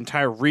the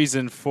entire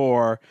reason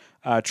for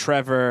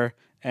Trevor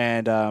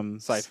and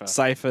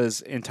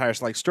Sypha's entire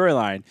like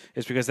storyline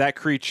is because that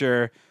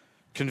creature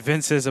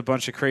convinces a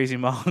bunch of crazy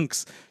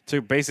monks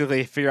to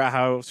basically figure out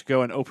how to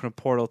go and open a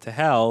portal to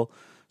hell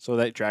so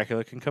that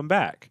Dracula can come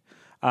back.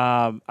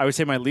 I would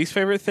say my least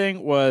favorite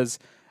thing was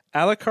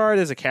Alucard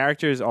as a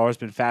character has always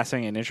been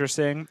fascinating and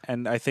interesting,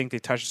 and I think they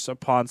touched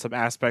upon some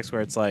aspects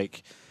where it's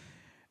like,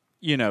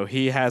 you know,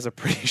 he has a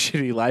pretty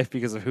shitty life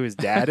because of who his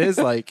dad is.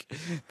 Like,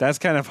 that's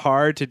kind of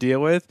hard to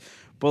deal with.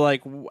 But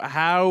like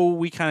how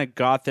we kind of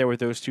got there with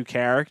those two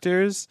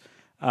characters,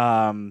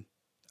 I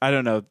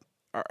don't know.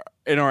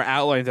 In our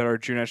outline that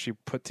Arjuna actually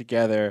put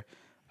together,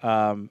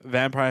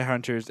 Vampire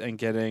Hunters and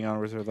Getting On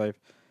With Their Life.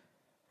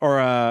 Or,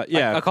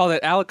 yeah. I called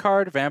it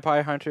Alucard,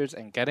 Vampire Hunters,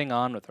 and Getting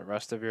On With the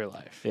Rest of Your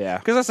Life. Yeah.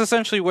 Because that's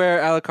essentially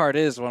where Alucard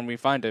is when we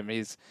find him.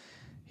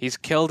 He's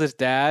killed his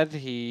dad.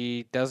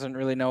 He doesn't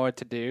really know what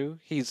to do.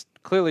 He's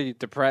clearly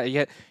depressed.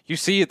 Yet you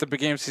see at the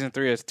beginning of Season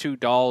 3 as 2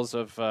 dolls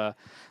of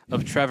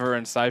Trevor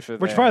and Cypher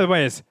Which, there by the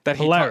way, is that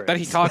hilarious. that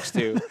he talks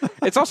to.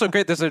 It's also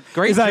great. There's a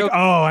great He's joke. like,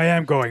 oh, I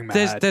am going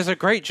mad. There's a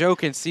great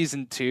joke in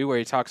Season 2 where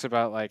he talks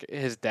about like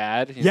his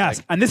dad. He's Yes,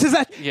 like, and this is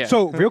that. Yeah,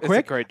 So real it's a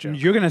quick, great joke.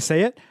 you're gonna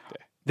say it.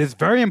 this is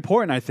very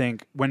important, I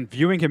think, when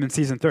viewing him in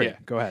season 3. Yeah.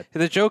 Go ahead.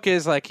 The joke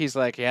is like he's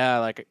like, yeah,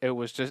 like it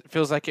was just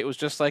feels like it was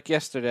just like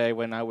yesterday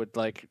when I would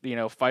like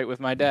fight with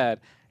my dad.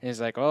 And he's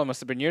like, well, it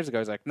must have been years ago.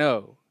 He's like,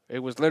 no, it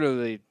was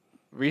literally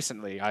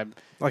recently. a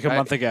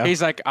month ago.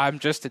 He's like, I'm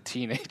just a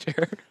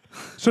teenager.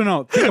 So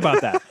no, think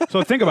about that.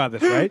 So think about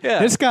this, right? Yeah.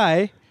 This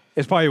guy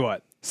is probably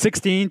what,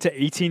 16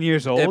 to 18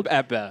 years old,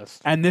 at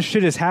best. and this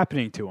shit is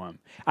happening to him.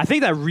 I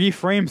think that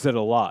reframes it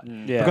a lot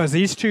Yeah. because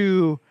these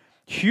two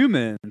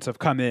humans have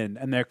come in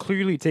and they're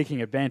clearly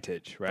taking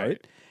advantage,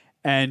 right?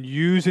 And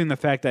using the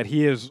fact that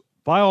he is,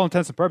 by all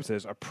intents and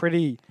purposes, a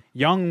pretty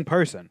young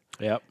person,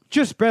 Yep.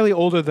 just barely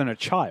older than a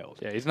child.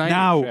 Yeah, he's 9.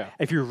 Now, Yeah.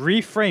 if you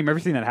reframe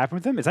everything that happened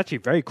with him, it's actually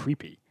very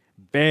creepy.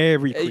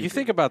 Very creepy. You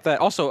think about that.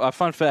 Also, a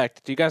fun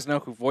fact: do you guys know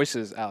who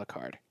voices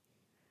Alucard?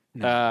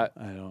 No, I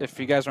don't. If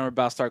you guys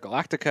remember Battlestar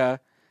Galactica,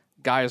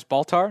 Gaius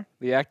Baltar,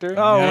 the actor.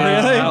 Oh,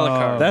 Yeah. really?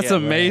 Alucard. That's yeah.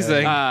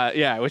 amazing.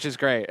 Yeah, which is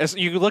great.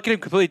 You look at him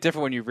completely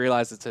different when you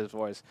realize it's his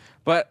voice.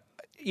 But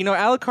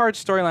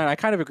Alucard's storyline, I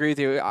kind of agree with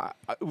you.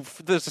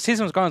 The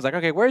season was going, I was like,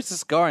 okay, where's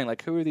this going?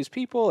 Like, who are these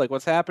people? Like,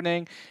 what's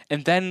happening?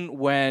 And then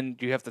when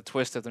you have the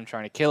twist of them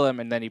trying to kill him,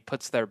 and then he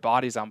puts their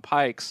bodies on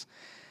pikes,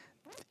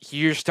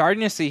 you're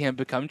starting to see him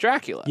become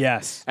Dracula.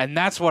 Yes. And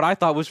that's what I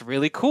thought was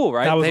really cool,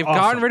 right? That was They've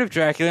awesome. gotten rid of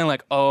Dracula and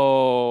like,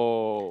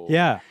 oh,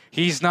 Yeah.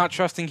 he's not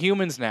trusting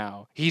humans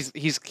now. He's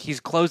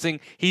closing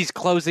his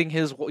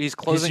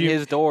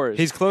doors.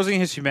 He's closing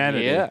his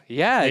humanity.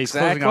 yeah, He's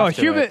closing exactly. off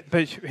Well, to it.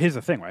 but here's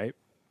the thing, right?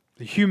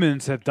 The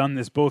humans have done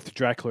this both to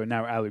Dracula and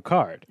now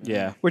Alucard.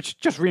 Yeah. Which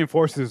just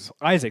reinforces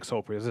Isaac's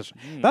whole position.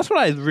 That's what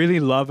I really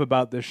love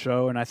about this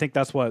show, and I think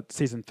that's what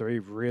season 3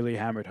 really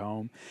hammered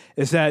home,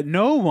 is that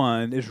no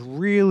one is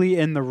really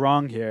in the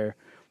wrong here,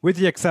 with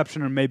the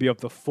exception of maybe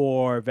of the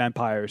 4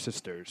 vampire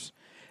sisters.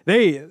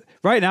 They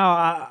right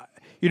now,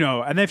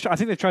 and I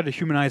think they tried to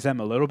humanize them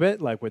a little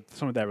bit, like with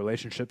some of that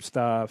relationship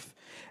stuff,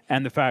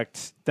 and the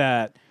fact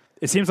that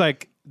it seems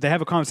like they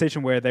have a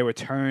conversation where they were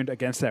turned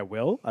against their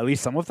will, at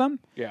least some of them.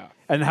 Yeah.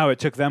 And how it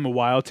took them a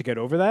while to get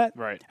over that.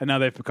 Right. And now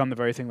they've become the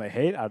very thing they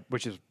hate,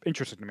 which is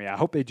interesting to me. I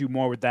hope they do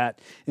more with that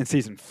in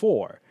season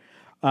 4.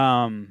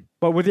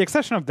 But with the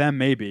exception of them,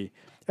 maybe,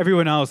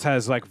 everyone else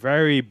has like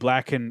very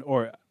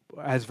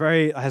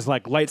has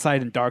like light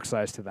side and dark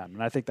sides to them.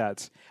 And I think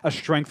that's a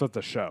strength of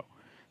the show.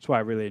 That's why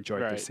I really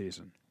enjoyed Right. this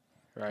season.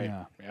 Right.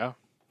 Yeah.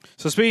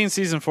 So speaking of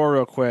season 4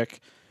 real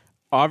quick,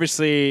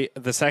 obviously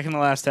the second to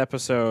last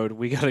episode,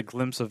 we got a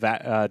glimpse of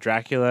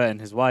Dracula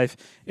and his wife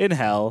in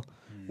hell,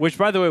 which,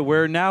 by the way,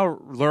 we're now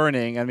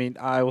learning. I mean,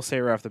 I will say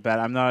right off the bat,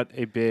 I'm not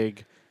a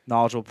big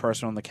knowledgeable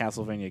person on the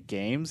Castlevania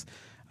games,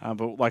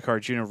 but like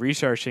Arjuna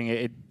researching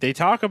it, they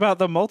talk about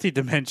the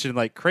multi-dimension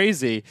like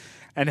crazy,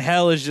 and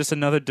hell is just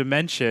another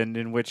dimension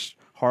in which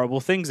horrible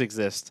things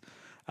exist.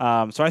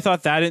 So I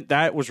thought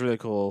that was really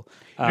cool.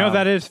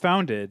 That is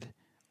founded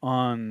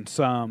on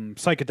some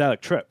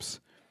psychedelic trips.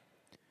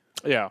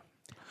 Yeah.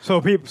 So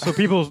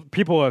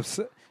people have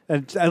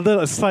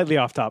slightly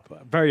off topic,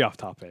 very off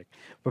topic,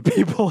 but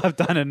people have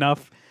done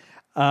enough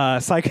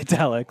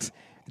psychedelics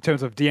in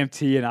terms of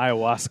DMT and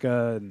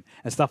ayahuasca and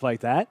stuff like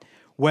that,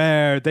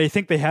 where they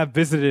think they have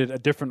visited a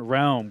different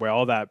realm where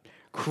all that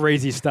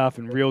crazy stuff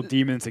and real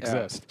demons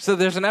exist. So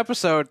there's an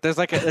episode. There's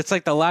like it's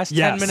like the last 10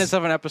 Yes. minutes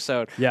of an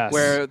episode. Yes.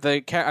 Where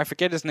I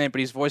forget his name, but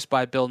he's voiced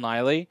by Bill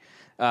Nighy.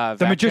 The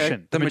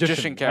magician. The The magician.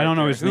 magician character. I don't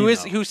know his name,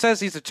 though. Who says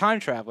he's a time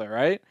traveler,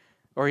 right?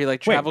 Or he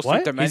like travels what?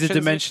 through dimensions. He's a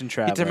dimension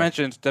traveler.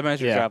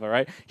 Dimension Yeah. traveler,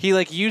 right? He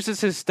like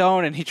uses his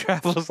stone and he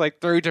travels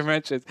like through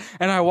dimensions.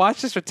 And I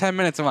watched this for 10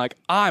 minutes. I'm like,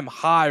 I'm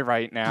high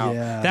right now.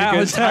 Yeah. That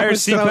Because entire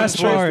was so sequence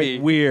was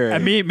trippy. weird.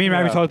 And me and Ravi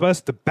Yeah. talked about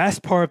this. The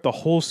best part of the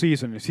whole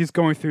season is he's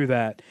going through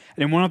that,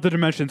 and in one of the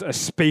dimensions, a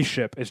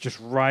spaceship is just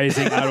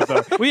rising out of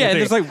the. Well, yeah,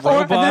 the and thing. there's, like, And then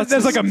robots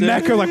there's like a and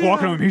stuff. mecha like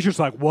walking over him. He's just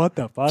like, "What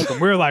the fuck?" And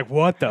we're like,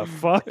 "What the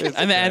fuck?"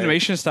 and the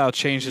animation style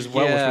changed as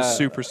well, which Yeah. was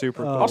super,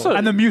 super cool. Also-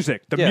 and the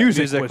music. The Yeah,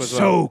 music music was was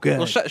so well. good.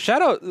 Well,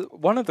 shout out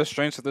one of the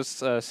strengths of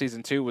this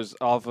season 2 was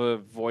all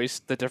the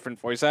different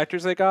voice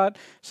actors they got.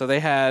 So they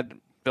had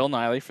Bill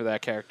Nighy for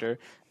that character.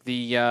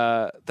 The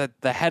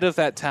head of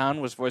that town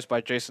was voiced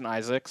by Jason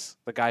Isaacs,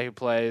 the guy who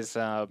plays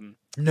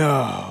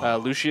no,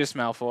 Lucius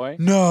Malfoy.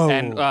 no,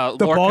 and, the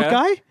Lorca. bald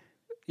guy.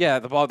 Yeah,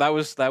 the ball that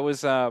was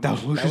Lucius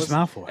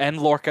Malfoy. and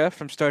Lorca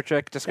from Star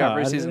Trek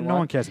Discovery season no 1.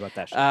 one cares about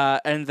that shit.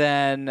 And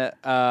then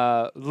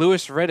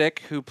Louis Riddick,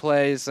 who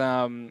plays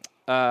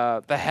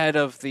the head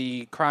of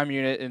the crime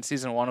unit in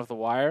season 1 of The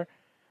Wire.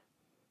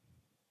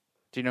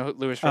 Do you know who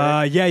Louis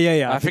Riddick?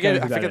 Yeah. I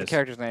forget who that the is.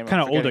 character's name.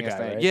 Kinda I'm forgetting older his guy,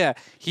 name. right? Yeah,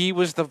 he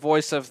was the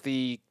voice of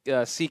the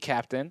sea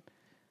captain.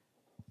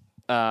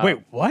 Wait,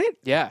 what?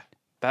 Yeah,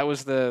 that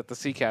was the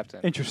sea captain.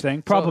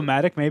 Interesting.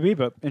 Problematic, maybe,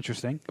 but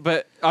interesting.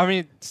 But I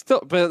mean, still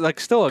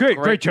a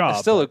Great job,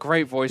 Still a but-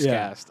 great voice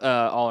Yeah. cast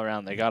all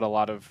around. They got a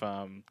lot of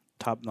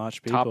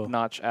Top-notch people.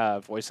 top-notch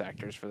voice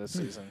actors for this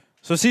season.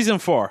 So season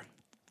 4,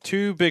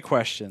 2 big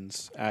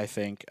questions, I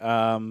think.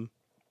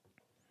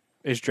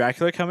 Is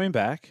Dracula coming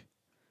back?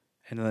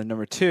 And then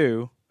number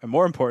 2, and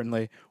more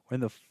importantly, when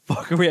the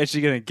fuck are we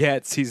actually going to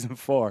get season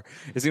 4?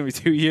 Is it going to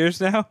be 2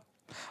 years now?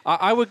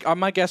 I would.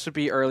 My guess would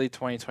be early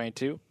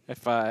 2022,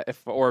 if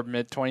or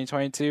mid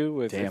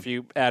 2022, if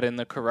you add in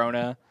the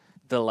Corona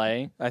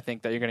delay. I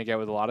think that you're going to get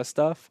with a lot of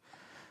stuff.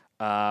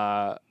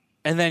 And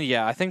then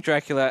I think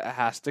Dracula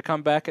has to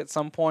come back at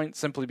some point,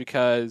 simply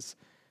because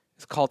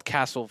it's called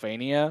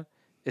Castlevania.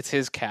 It's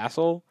his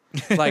castle.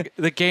 Like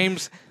the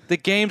games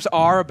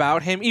are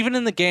about him. Even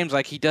in the games,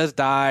 like he does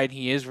die and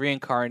he is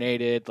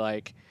reincarnated,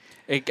 like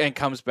and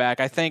comes back.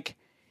 I think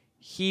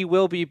he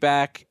will be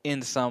back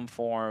in some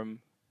form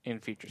in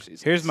future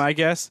seasons. Here's my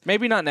guess.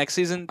 Maybe not next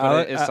season,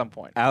 but at some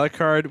point.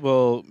 Alucard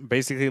will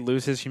basically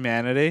lose his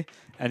humanity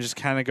and just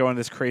kind of go on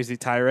this crazy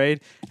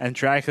tirade, and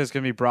Dracula's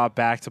going to be brought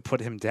back to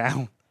put him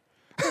down.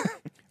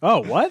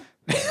 Oh, what?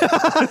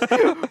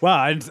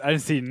 Wow, I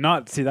didn't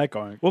not see that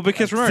going. Well,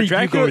 because remember,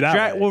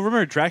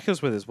 remember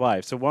Dracula's with his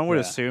wife, so one would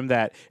assume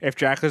that if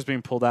Dracula's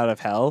being pulled out of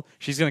hell,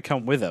 she's going to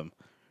come with him,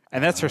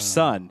 and that's her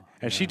son,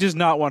 and she does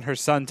not want her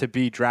son to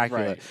be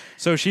Dracula. Right.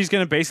 So she's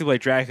going to basically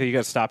like, Dracula, you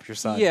got to stop your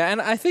son. Yeah,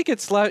 and I think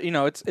it's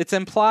it's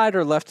implied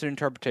or left to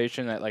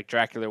interpretation that like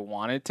Dracula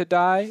wanted to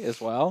die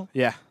as well.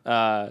 Yeah,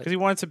 because he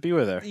wanted to be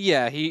with her.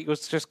 Yeah, he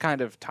was just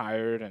kind of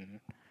tired and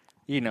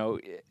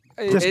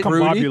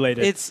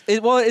discombobulated.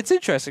 It's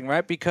interesting,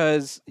 right?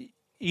 Because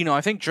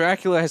I think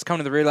Dracula has come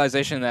to the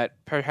realization that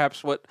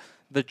perhaps what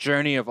the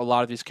journey of a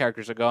lot of these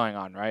characters are going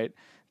on, right?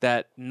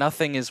 That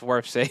nothing is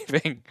worth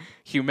saving.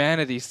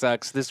 Humanity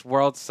sucks. This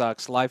world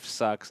sucks. Life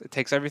sucks. It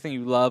takes everything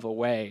you love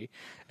away.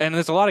 And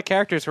there's a lot of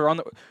characters who are on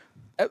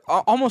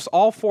almost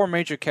all four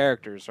major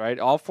characters, right?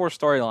 All four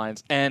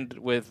storylines end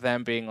with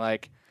them being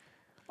like,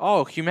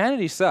 oh,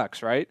 humanity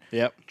sucks, right?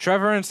 Yep.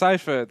 Trevor and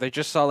Sypha, they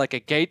just saw like a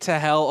gate to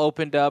hell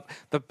opened up.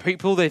 The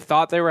people they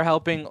thought they were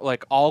helping,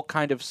 like, all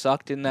kind of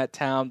sucked in that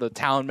town. The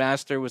town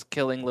master was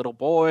killing little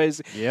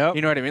boys. Yep.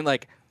 You know what I mean?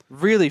 Like,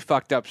 really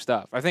fucked up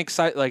stuff. I think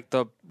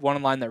the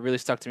one line that really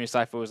stuck to me,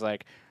 Sypha, was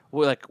like,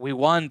 we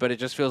won, but it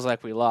just feels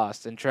like we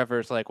lost. And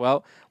Trevor's like,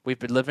 well, we've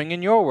been living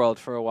in your world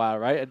for a while,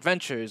 right?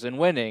 Adventures and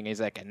winning.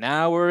 He's like, and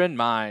now we're in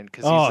mine,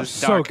 because he's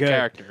this dark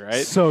character,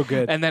 right? So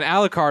good. And then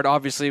Alucard,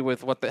 obviously,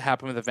 with what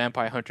happened with the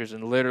vampire hunters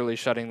and literally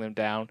shutting them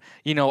down.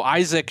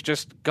 Isaac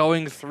just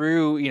going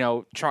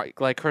through,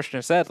 like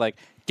Krishna said, like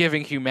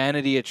giving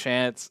humanity a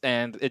chance,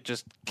 and it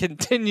just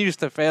continues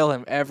to fail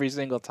him every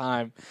single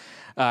time.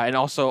 And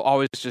also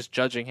always just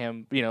judging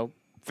him,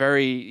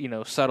 very,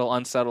 subtle,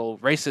 unsubtle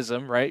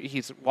racism, right?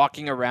 He's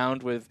walking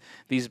around with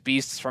these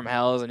beasts from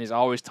hells, and he's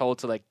always told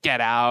to like get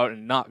out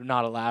and not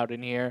allowed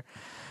in here.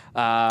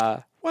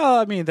 Well,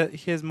 I mean that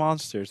he has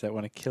monsters that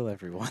want to kill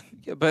everyone.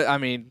 But I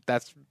mean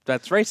that's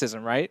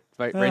racism, right?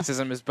 Right?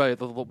 Racism is what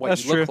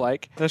you look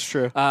like. That's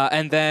true.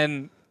 And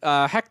then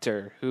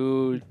Hector,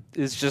 who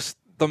is just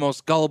the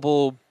most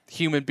gullible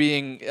human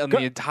being on the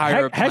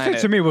entire planet. Hector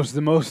to me was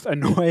the most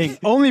annoying,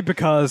 only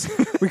because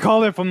we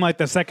called it from like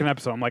the second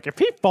episode. I'm like, if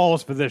he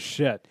falls for this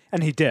shit,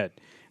 and he did,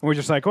 and we're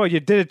just like, well, you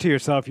did it to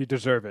yourself, you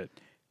deserve it.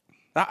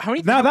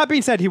 Now that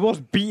being said, he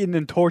was beaten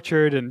and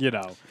tortured, and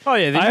Oh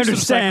yeah, I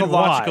understand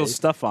psychological why.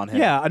 Stuff on him.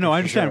 Yeah, I know, I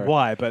understand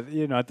why, but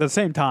at the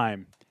same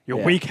time, you're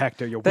weak,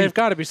 Hector. You're They've weak.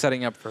 got to be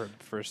setting up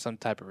for some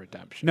type of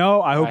redemption.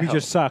 No, I hope he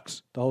just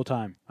sucks the whole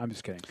time. I'm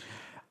just kidding.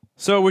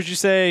 So would you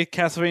say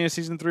Castlevania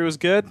Season 3 was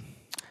good?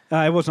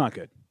 It was not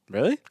good.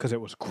 Really? Because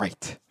it was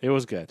great. It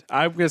was good.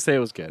 I'm going to say it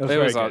was good. It was It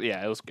very was good.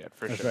 it was good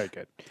for It was sure. very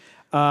good.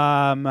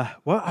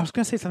 Well, I was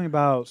going to say something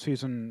about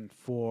season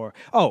 4.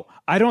 Oh,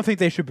 I don't think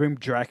they should bring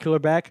Dracula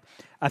back.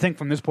 I think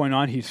from this point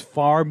on, he's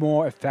far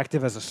more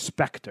effective as a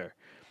specter,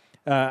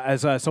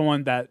 as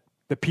someone that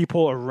the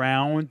people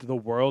around the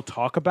world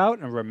talk about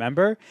and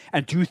remember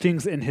and do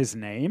things in his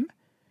name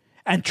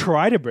and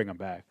try to bring him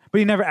back. But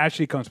he never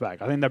actually comes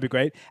back. I think that'd be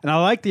great. And I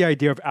like the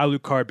idea of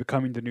Alucard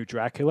becoming the new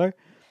Dracula.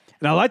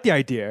 And I like the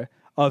idea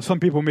of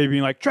some people maybe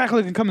being like,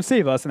 Dracula can come and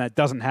save us, and that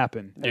doesn't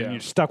happen. And you're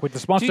stuck with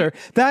this monster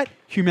that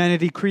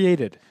humanity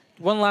created.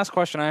 One last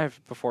question I have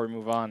before we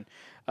move on.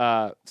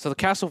 So the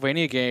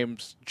Castlevania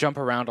games jump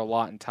around a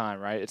lot in time,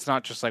 right? It's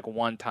not just like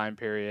one time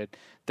period.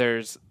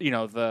 There's,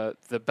 the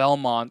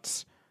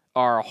Belmonts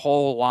are a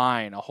whole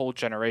line, a whole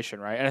generation,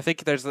 right? And I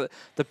think there's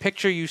the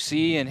picture you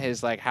see in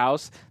his like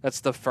house,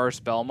 that's the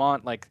first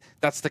Belmont. Like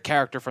that's the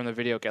character from the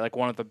video game, like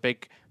one of the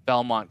big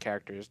Belmont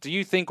characters. Do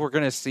you think we're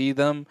going to see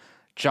them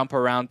jump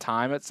around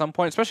time at some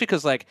point? Especially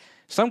because like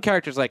some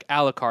characters like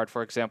Alucard,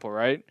 for example,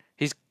 right?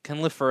 He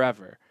can live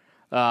forever.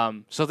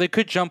 So they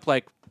could jump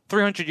like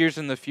 300 years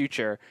in the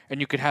future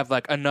and you could have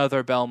like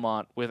another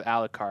Belmont with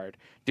Alucard.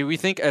 Do we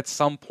think at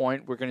some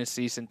point we're going to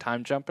see some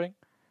time jumping?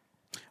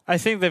 I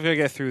think they've got to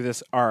get through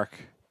this arc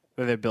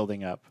that they're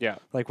building up. Yeah.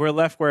 Like we're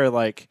left where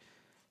like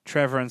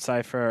Trevor and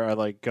Sypha are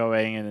like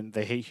going and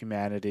they hate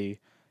humanity.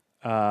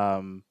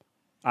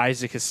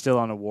 Isaac is still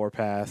on a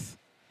warpath.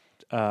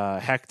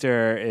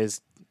 Hector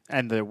is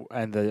and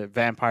the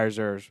vampires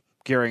are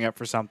gearing up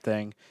for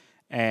something,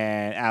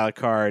 and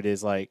Alucard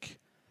is like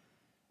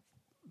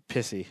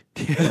pissy.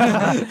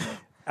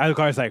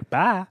 Alucard's like,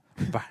 bye.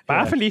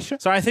 Bye, Felicia.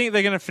 So I think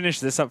they're gonna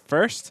finish this up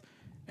first,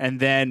 and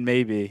then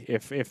maybe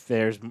if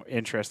there's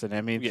interest in it.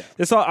 I mean,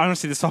 this all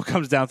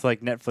comes down to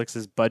like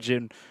Netflix's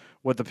budget,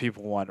 what the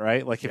people want,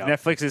 right? Like if Yep.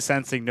 Netflix is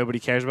sensing nobody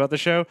cares about the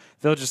show,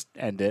 they'll just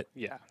end it.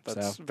 Yeah,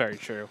 that's very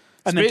true.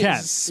 And they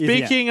can.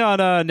 Speaking on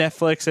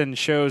Netflix and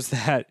shows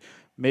that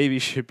maybe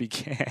should be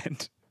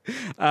canned.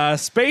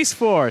 Space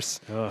Force.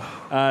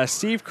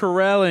 Steve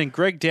Carell and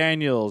Greg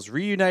Daniels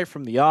reunite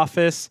from The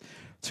Office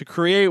to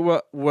create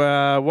what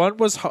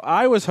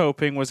I was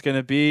hoping was going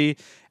to be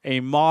a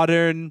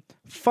modern,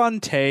 fun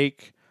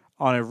take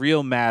on a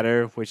real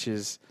matter, which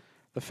is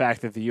the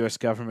fact that the U.S.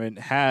 government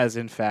has,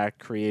 in fact,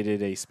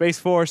 created a Space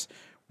Force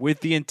with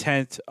the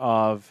intent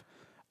of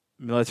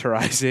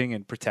militarizing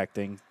and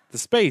protecting the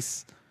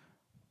space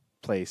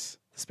place.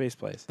 The space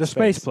place. The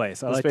space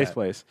place. I The like space that.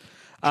 place.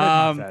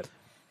 Trademark that.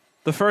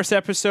 The first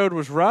episode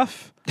was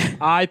rough.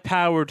 I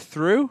powered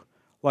through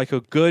like a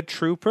good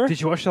trooper. Did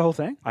you watch the whole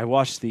thing? I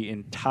watched the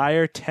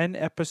entire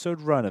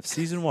 10-episode run of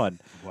season 1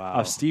 Wow.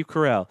 of Steve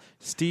Carell.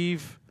 Is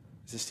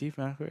it Steve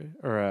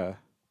Malkovich? Or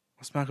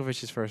what's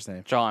Malkovich's first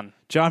name? John.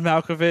 John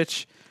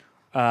Malkovich.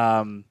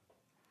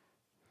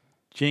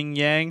 Jing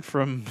Yang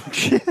from...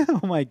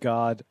 Oh my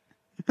God.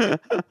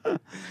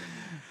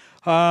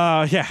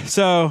 yeah,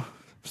 so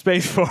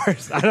Space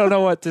Force. I don't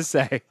know what to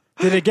say.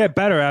 Did it get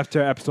better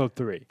after episode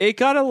 3? It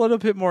got a little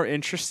bit more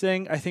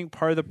interesting. I think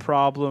part of the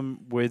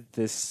problem with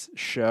this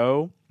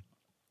show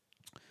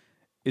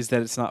is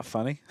that it's not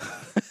funny.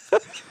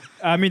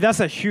 I mean,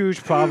 that's a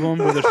huge problem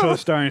with the show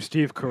starring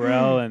Steve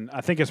Carell, and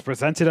I think it's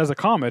presented as a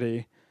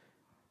comedy.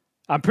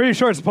 I'm pretty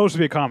sure it's supposed to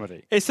be a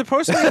comedy. It's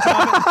supposed to be a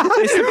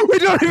comedy. We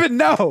don't even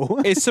know.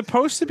 It's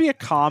supposed to be a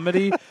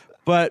comedy,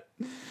 but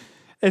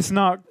It's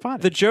not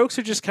funny. the jokes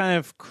are just kind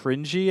of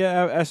cringy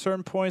at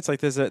certain points.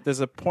 Like there's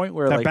a point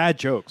where They're like bad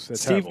jokes. They're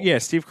Steve terrible.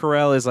 Steve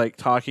Carell is like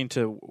talking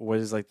to what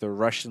is like the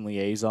Russian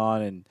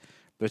liaison, and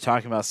they're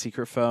talking about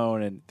secret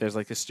phone, and there's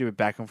like this stupid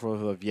back and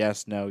forth of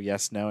yes, no.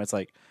 It's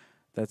like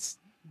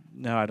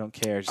no, I don't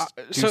care. Just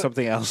do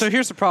something else. So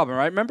here's the problem,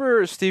 right?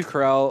 Remember Steve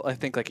Carell, I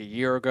think like a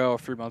year ago,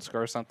 3 months ago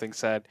or something,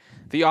 said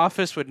The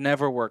Office would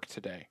never work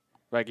today.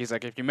 Like he's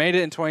like, if you made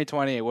it in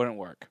 2020, it wouldn't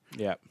work.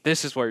 Yeah.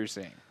 This is what you're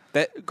seeing.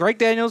 That Greg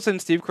Daniels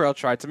and Steve Carell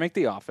tried to make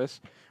The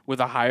Office with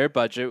a higher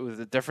budget, with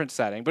a different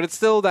setting, but it's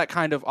still that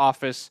kind of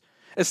office.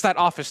 It's that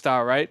office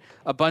style, right?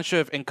 A bunch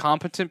of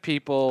incompetent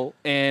people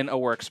in a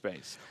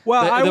workspace.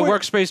 Well, the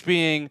workspace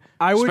being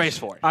Space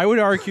Force. I would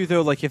argue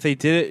though, like if they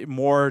did it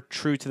more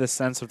true to the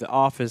sense of The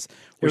Office, It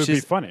which would be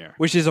is funnier.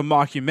 which is a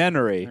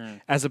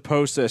mockumentary as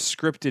opposed to a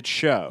scripted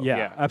show.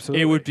 Yeah,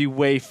 absolutely. It would be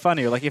way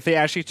funnier. Like if they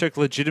actually took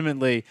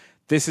legitimately,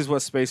 this is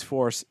what Space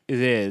Force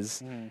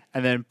is,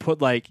 and then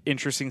put like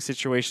interesting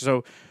situations.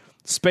 So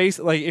space,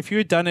 like if you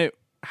had done it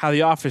how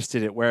The Office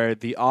did it, where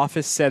the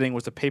office setting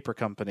was a paper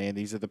company, and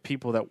these are the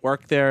people that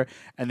work there,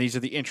 and these are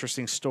the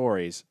interesting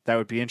stories, that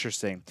would be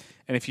interesting.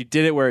 And if you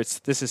did it where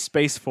this is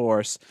Space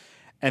Force,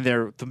 and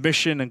the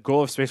mission and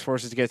goal of Space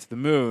Force is to get to the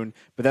moon,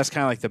 but that's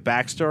kind of like the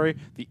backstory.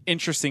 The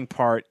interesting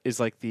part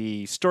is like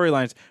the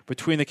storylines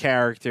between the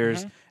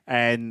characters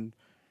and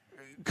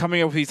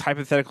coming up with these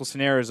hypothetical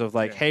scenarios of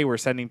like, hey, we're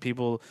sending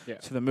people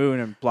to the moon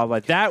and blah,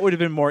 blah. That would have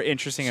been more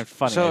interesting and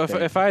funny. So I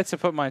think. if I had to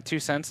put my 2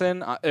 cents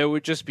in, it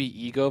would just be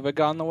ego that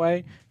got in the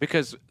way,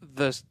 because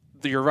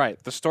you're right.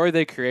 The story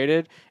they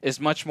created is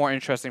much more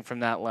interesting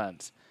from that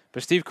lens.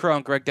 But Steve Carell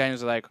and Greg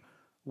Daniels are like,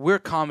 we're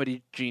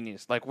comedy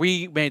genius. Like,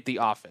 we made The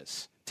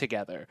Office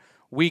together.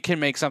 We can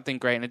make something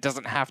great, and it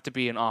doesn't have to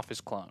be an Office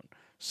clone.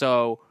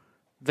 So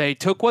they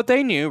took what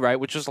they knew, right,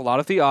 which was a lot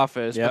of The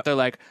Office, but they're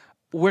like,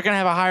 we're going to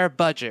have a higher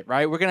budget,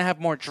 right? We're going to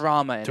have more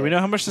drama in it. Do we know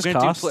how much this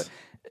costs?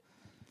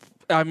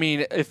 I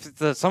mean, if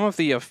some of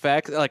the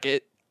effects, like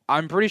it,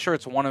 I'm pretty sure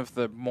it's one of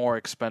the more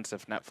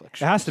expensive Netflix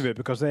shows. It has to be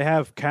because they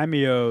have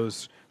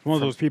cameos from one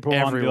of those people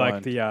on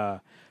everyone.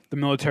 the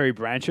military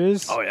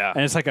branches. Oh, yeah.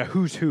 And it's like a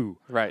who's who.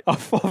 Right.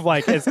 Of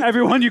like, it's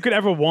everyone you could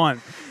ever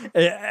want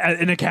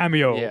in a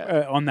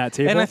cameo on that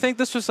table. And I think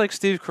this was like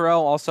Steve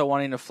Carell also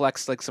wanting to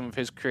flex like some of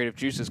his creative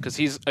juices because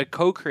he's a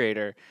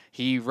co-creator.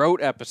 He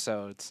wrote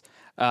episodes.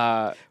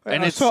 And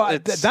it's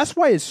that's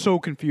why it's so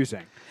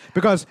confusing.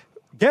 Because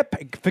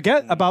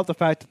forget about the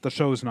fact that the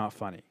show is not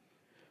funny.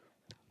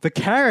 The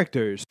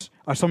characters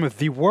are some of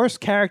the worst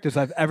characters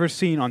I've ever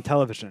seen on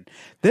television.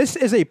 This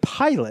is a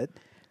pilot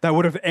that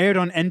would have aired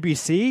on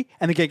NBC,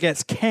 and it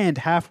gets canned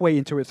halfway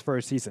into its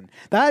first season.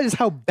 That is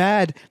how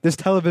bad this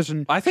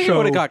television I think show it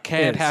would have got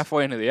canned is.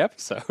 halfway into the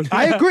episode.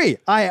 I agree.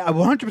 I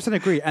 100%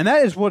 agree. And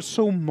that is what's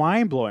so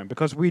mind-blowing,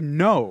 because we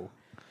know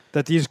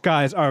that these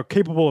guys are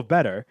capable of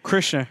better.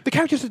 Christian, The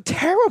characters are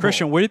terrible.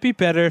 Christian, would it be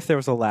better if there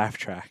was a laugh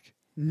track?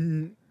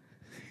 No,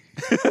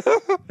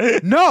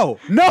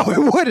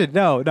 it wouldn't.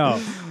 No,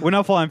 we're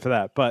not falling for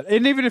that.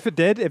 And even if it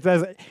did,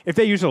 if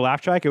they used a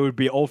laugh track, it would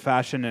be old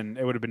fashioned and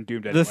it would have been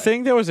doomed anyway. The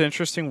thing that was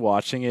interesting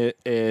watching it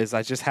is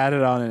I just had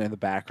it on in the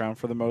background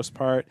for the most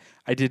part.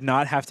 I did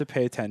not have to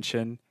pay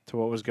attention to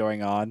what was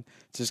going on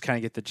to just kind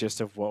of get the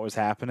gist of what was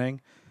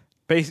happening.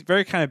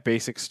 Very kind of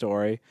basic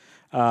story.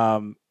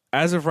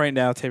 as of right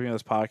now, taping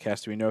this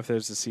podcast, do we know if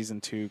there's a season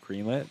 2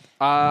 greenlit?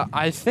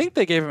 I think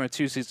they gave him a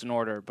 2-season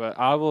order, but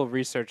I will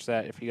research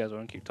that if you guys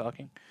want to keep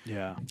talking.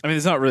 Yeah. I mean,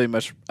 there's not really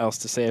much else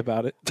to say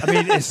about it. I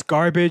mean, it's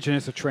garbage and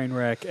it's a train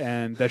wreck,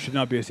 and there should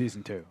not be a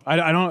season 2.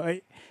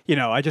 I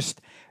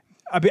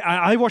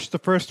watched the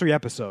first 3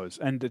 episodes,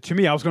 and to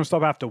me, I was going to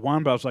stop after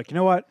 1, but I was like, you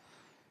know what?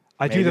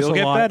 I do Maybe this it'll a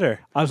get lot. better.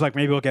 I was like,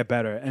 maybe it'll get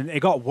better, and it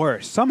got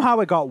worse. Somehow,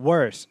 it got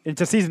worse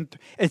into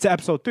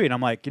episode 3, and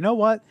I'm like, you know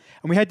what?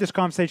 And we had this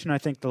conversation, I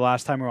think, the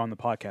last time we were on the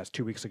podcast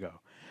 2 weeks ago.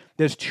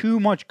 There's too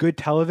much good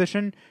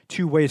television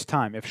to waste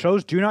time. If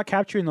shows do not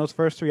capture you in those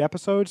first 3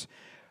 episodes,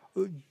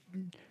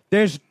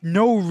 there's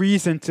no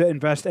reason to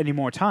invest any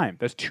more time.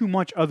 There's too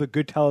much other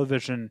good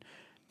television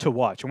to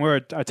watch, and our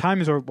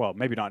time is, well,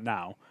 maybe not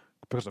now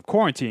because of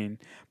quarantine,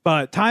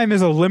 but time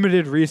is a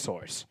limited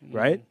resource,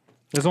 right?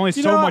 There's only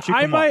so much you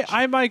can watch.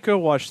 I might go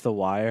watch The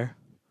Wire.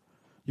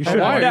 You should.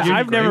 Wire.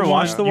 I've never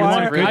watched The You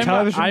want Wire. great I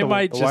television?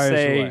 might The just Wire is the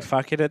say way.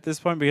 fuck it at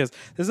this point because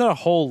there's not a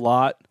whole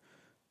lot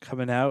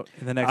coming out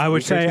in the next. I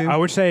would week or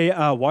say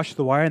two. watch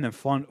The Wire and then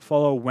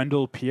follow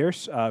Wendell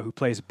Pierce, who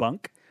plays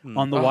Bunk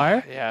on The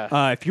Wire.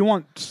 yeah. If you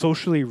want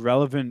socially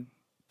relevant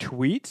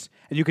tweets,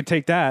 and you can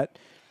take that,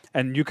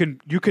 and you can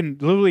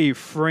literally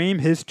frame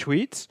his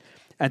tweets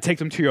and take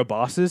them to your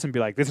bosses and be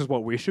like, "This is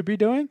what we should be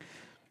doing."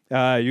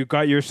 You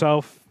got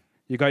yourself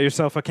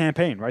a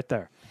campaign right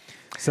there.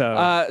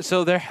 So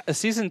So there,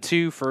 season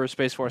 2 for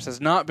Space Force has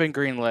not been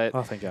greenlit.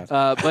 Oh, thank God.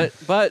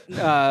 But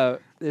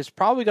it's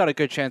probably got a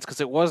good chance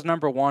because it was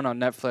 #1 on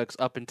Netflix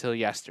up until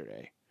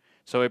yesterday.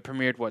 So it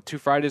premiered 2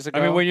 Fridays ago.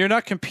 I mean, when you're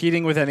not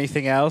competing with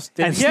anything else,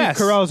 then and yes,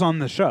 Steve Carell's on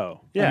the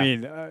show. Yeah. I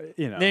mean,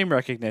 name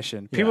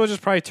recognition. People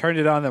just probably turned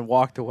it on and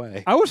walked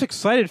away. I was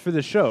excited for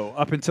the show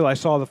up until I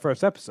saw the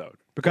first episode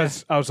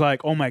because I was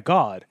like, "Oh my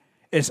god,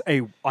 it's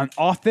an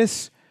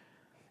office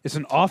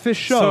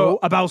show So-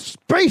 about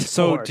space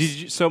So force." did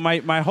you? So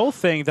my whole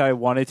thing that I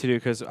wanted to do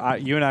because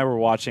you and I were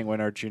watching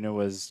when Arjuna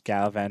was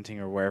gallivanting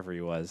or wherever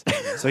he was,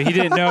 so he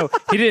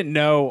didn't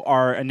know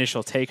our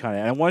initial take on it.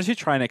 And I wanted to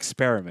try an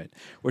experiment,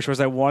 which was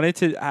I wanted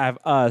to have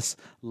us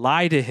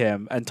lie to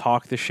him and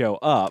talk the show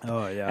up,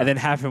 Oh, yeah. and then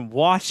have him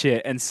watch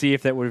it and see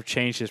if that would have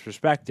changed his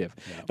perspective.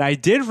 Now I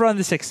did run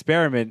this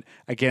experiment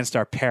against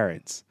our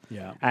parents.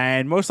 Yeah.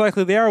 And most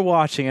likely they are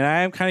watching, and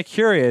I am kind of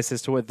curious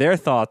as to what their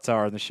thoughts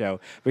are on the show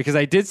because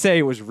I did say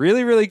it was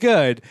really, really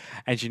good.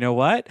 And you know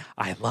what?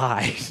 I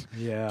lied.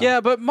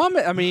 yeah, but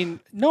I mean,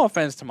 no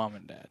offense to mom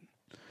and dad,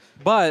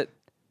 but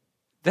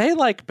they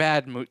like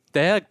bad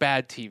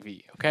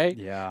TV. Okay.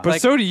 Yeah. But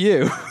Like- so do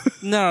you.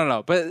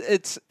 No. But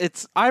it's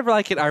I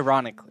like it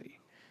ironically.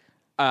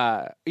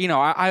 I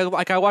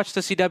watch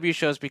the CW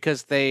shows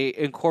because they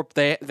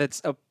incorporate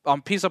that's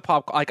on piece of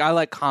pop. Like I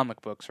like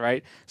comic books,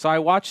 right? So I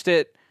watched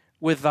it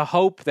with the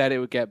hope that it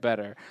would get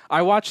better.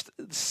 I watched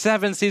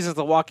 7 seasons of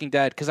The Walking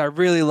Dead because I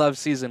really loved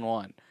season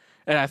 1,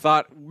 and I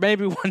thought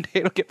maybe one day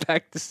it'll get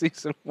back to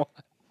season 1.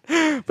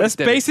 That's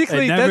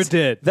basically It never that's,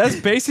 did. That's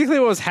basically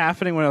what was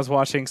happening when I was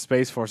watching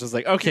Space Force. I was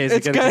like, okay,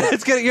 it's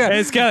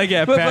gonna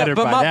get better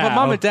but by now. But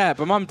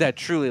mom and dad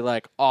truly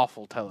like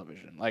awful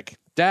television. Like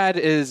dad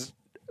is,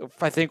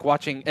 I think,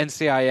 watching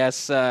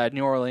NCIS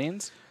New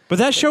Orleans. But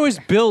that show is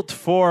built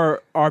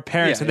for our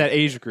parents Yeah, in that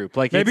age group.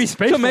 Like Maybe it's-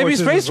 Space So maybe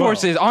Forces Space as well.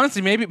 Force is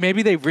honestly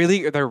maybe they're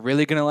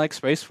really gonna like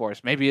Space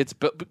Force. Maybe it's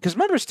because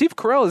remember Steve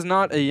Carell is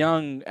not a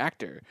young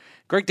actor.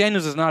 Greg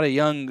Daniels is not a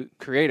young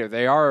creator.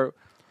 They are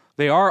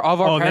of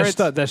our parents.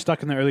 They're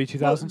stuck in the early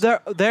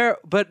 2000s.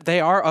 But they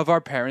are of our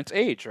parents'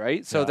 age,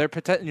 right? So Yeah.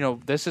 they're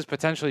this is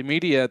potentially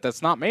media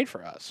that's not made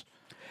for us.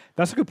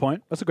 That's a good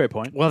point. That's a great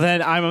point. well,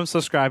 then I'm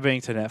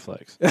unsubscribing to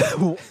Netflix.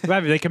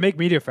 Ravi, they can make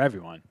media for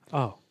everyone.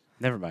 Oh,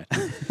 never mind.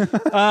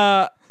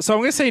 So I'm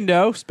gonna say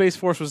no. Space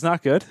Force was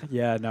not good.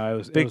 Yeah, no, it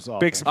was Big- awful.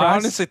 big I surprise.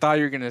 honestly thought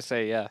you were gonna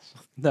say yes.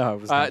 No,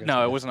 it was not.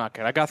 No, it was not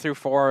good. I got through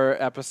 4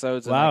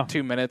 episodes in Wow. like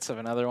 2 minutes of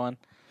another one.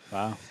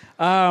 Wow.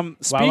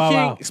 Speaking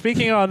wow.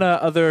 speaking on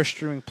other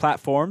streaming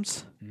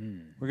platforms,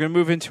 we're gonna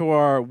move into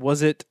our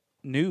Was It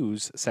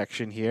News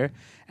section here,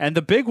 and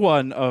the big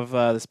one of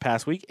this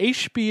past week,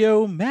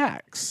 HBO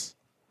Max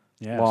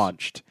Yes.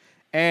 launched,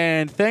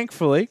 and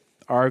thankfully,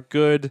 our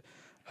good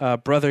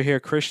brother here,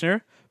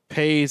 Krishner,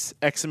 pays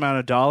X amount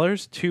of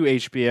dollars to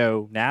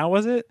HBO Now.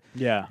 Was it?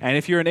 Yeah. And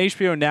if you're an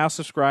HBO Now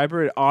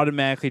subscriber, it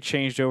automatically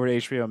changed over to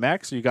HBO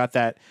Max. So you got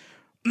that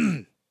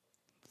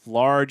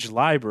large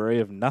library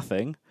of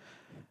nothing.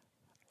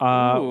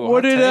 Ooh,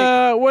 What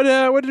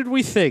hot did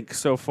we think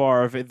so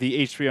far of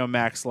the HBO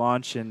Max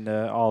launch and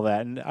all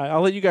that? And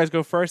I'll let you guys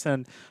go first,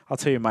 and I'll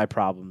tell you my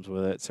problems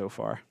with it so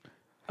far.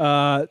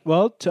 I'll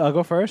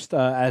go first.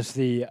 As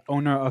the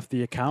owner of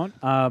the account,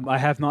 I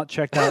have not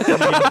checked out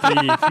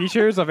any of the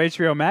features of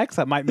HBO Max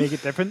that might make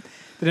it different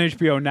than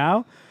HBO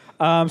Now.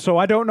 So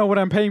I don't know what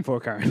I'm paying for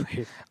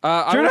currently.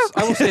 I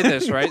will say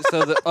this, right?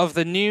 So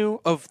the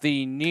new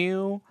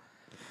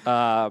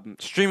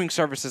streaming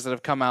services that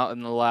have come out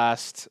in the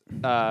last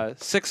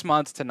 6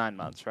 months to 9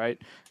 months,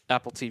 right?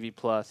 Apple TV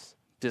Plus,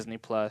 Disney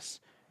Plus,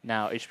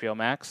 now HBO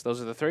Max.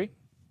 Those are the 3.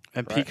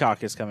 And right?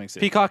 Peacock is coming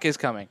soon. Peacock is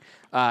coming.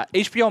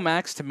 HBO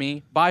Max to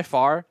me by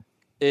far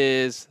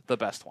is the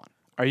best one.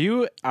 Are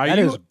you That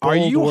is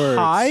bold words.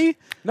 high?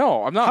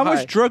 No, I'm not. How high.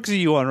 much drugs are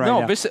you on right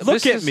No, now? this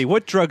Look at is- me.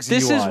 What drugs are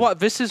you on?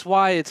 This is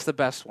why it's the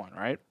best one,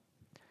 right?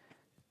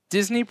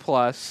 Disney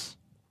Plus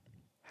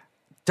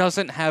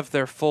doesn't have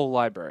their full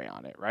library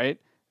on it, right?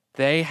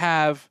 They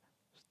have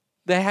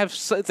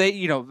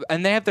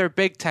and they have their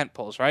big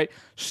tentpoles, right?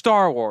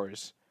 Star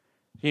Wars,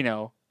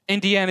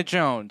 Indiana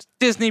Jones,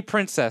 Disney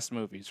princess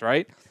movies,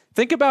 right?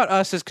 Think about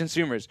us as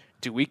consumers.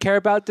 Do we care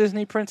about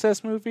Disney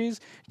princess movies?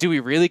 Do we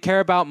really care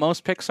about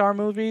most Pixar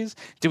movies?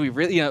 Do we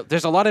really,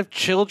 there's a lot of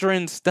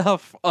children's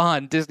stuff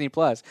on Disney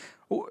Plus.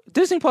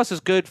 Disney Plus is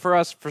good for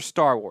us for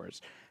Star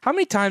Wars. How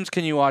many times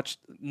can you watch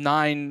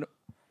the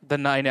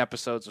 9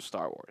 episodes of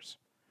Star Wars?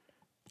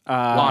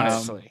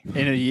 Honestly.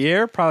 In a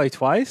year, probably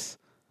twice.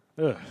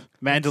 Ugh.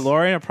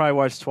 Mandalorian, I probably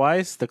watched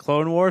twice. The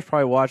Clone Wars,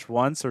 probably watched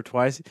once or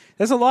twice.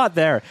 There's a lot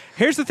there.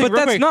 Here's the thing, But real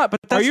that's quick. not- but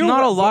that's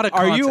not a lot of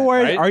Are you content,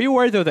 worried? right? Are you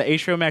worried though that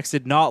HBO Max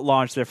did not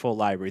launch their full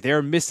library? They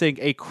are missing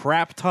a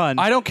crap ton.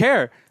 I don't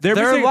care. Their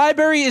Their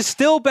library is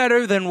still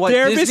better than what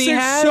They're Disney missing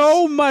has.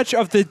 so much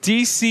of the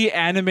DC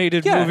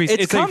animated Yeah, movies.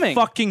 it's coming. a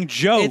fucking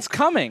joke. It's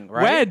coming,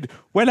 right?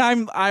 When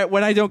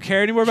I don't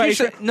care anymore about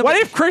Krisha- HBO. no, What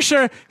but- if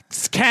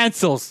Krisha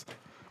cancels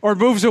or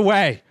moves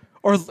away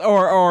or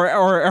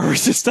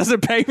just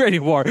doesn't pay me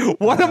anymore?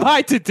 What am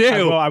I to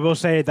do? I will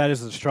say that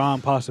is a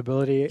strong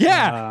possibility.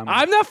 Yeah,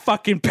 I'm not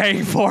fucking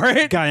paying for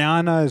it.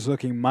 Guyana is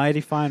looking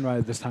mighty fine right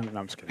at this time. No,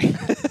 I'm just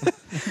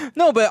kidding.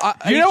 No, but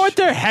You know what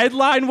their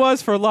headline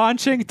was for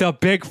launching? The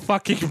Big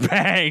Fucking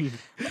Bang.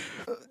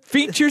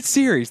 Featured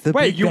series. The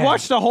Wait, Big you Bang.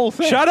 watched the whole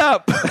thing? Shut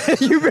up.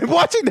 You've been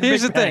watching the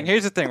Here's Big the thing. Bang.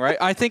 Here's the thing, right?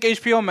 I think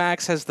HBO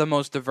Max has the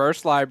most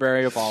diverse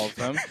library of all of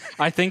them.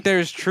 I think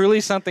there's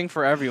truly something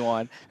for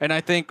everyone. And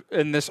I think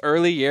in this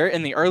early year,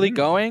 in the early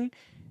going,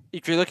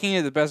 if you're looking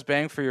at the best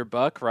bang for your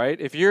buck, right?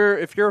 If you're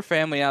a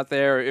family out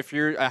there, or if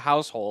you're a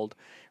household,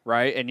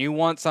 right, and you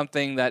want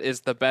something that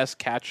is the best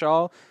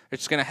catch-all,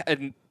 it's gonna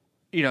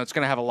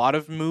have a lot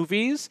of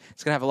movies.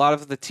 It's gonna have a lot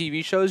of the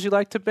TV shows you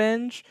like to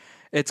binge.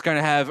 It's going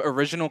to have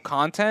original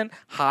content,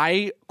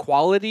 high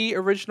quality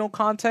original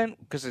content,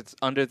 because it's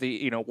under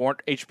the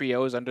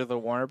HBO is under the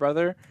Warner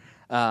Brother,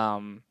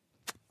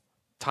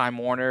 Time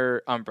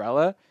Warner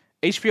umbrella.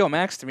 HBO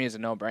Max to me is a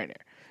no-brainer.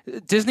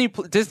 Disney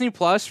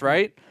Plus,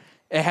 right?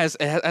 It has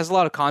a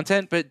lot of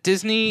content, but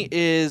Disney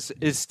is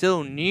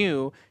still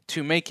new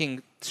to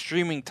making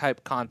streaming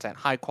type content,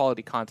 high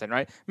quality content,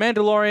 right?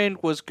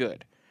 Mandalorian was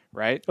good,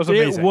 right? It was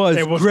amazing. was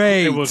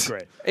great. It was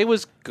great. It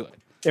was good.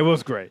 It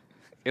was great.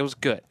 It was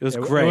good. It was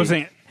It great.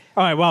 wasn't.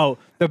 All right. Well,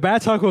 the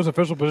Bad Taco's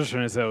official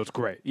position is that it was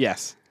great.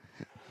 Yes.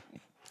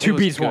 Two was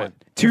beats good. one.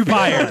 Two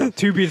fired.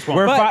 Two beats one.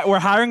 We're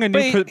hiring a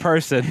new but-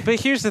 person. But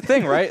here's the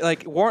thing, right?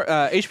 Like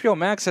HBO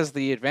Max has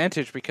the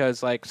advantage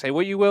because, like, say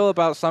what you will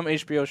about some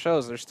HBO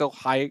shows, they're still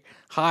high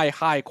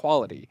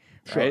quality,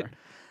 right?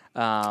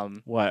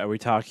 What, are we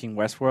talking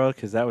Westworld?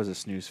 Because that was a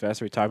snooze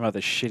fest. Are we talking about the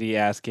shitty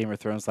ass Game of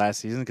Thrones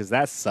last season? Because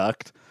that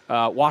sucked.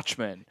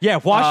 Watchmen. Yeah,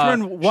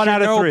 Watchmen, 1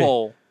 out of 3.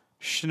 Chernobyl,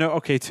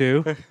 Okay,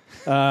 2.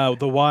 The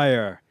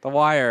Wire. The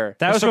Wire.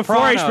 That The was before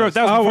Sopranos. HBO.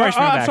 That was before HBO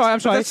I'm Max. sorry. I'm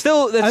But sorry. that's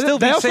still They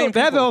the also same they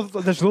have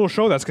people. this little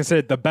show that's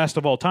considered the best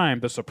of all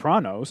time, The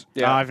Sopranos.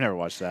 Yeah. Oh, I've never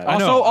watched that. I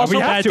know. Also,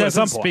 We have that to at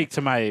doesn't some point. speak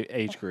to my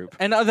age group.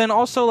 And then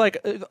also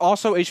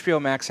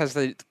HBO Max has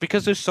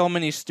because there's so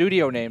many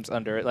studio names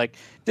under it. Like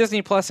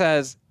Disney Plus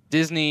has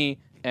Disney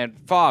and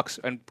Fox,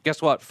 and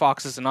guess what?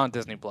 Fox isn't on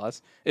Disney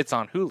Plus. It's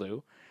on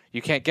Hulu.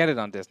 You can't get it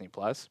on Disney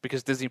Plus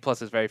because Disney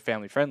Plus is very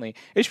family friendly.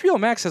 HBO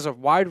Max has a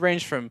wide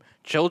range from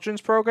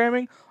children's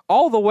programming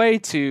all the way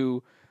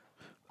to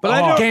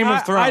Game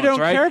of Thrones. I don't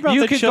right? care about you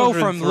the could go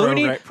children's from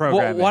Looney.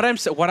 programming.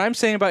 What I'm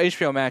saying about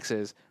HBO Max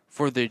is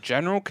for the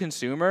general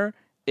consumer,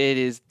 it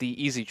is the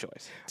easy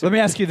choice. Let me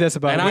ask you this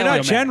about And HBO We're not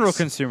Max. general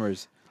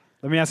consumers.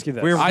 Let me ask you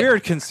this. We're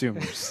weird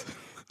consumers.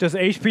 Does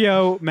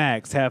HBO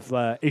Max have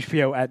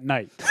HBO at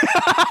night?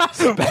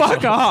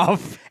 Fuck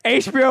off.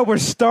 HBO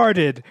was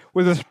started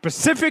with a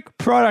specific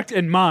product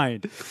in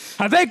mind.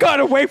 Have they gone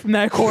away from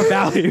that core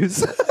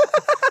values?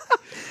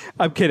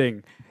 I'm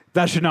kidding.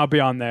 That should not be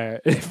on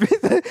there.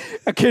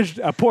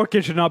 A poor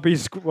kid should not be.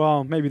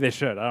 Well, maybe they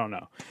should. I don't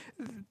know.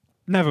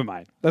 Never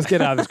mind. Let's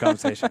get out of this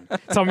conversation.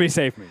 Somebody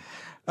save me.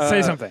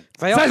 Say something.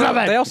 Say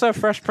something. They also have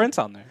Fresh Prince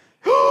on there.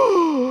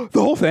 The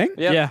whole thing?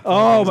 Yeah. Yeah.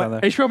 Oh, It's on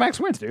but there. HBO Max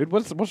wins, dude.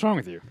 What's wrong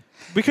with you?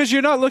 Because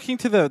you're not looking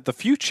to the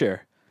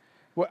future.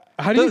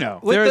 How do you know?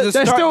 They're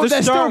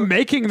still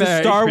making the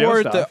Star HBO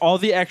Wars, stuff. all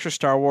the extra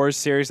Star Wars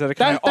series that are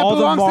coming, That all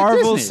the belongs to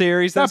Marvel Disney.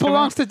 series. That that's coming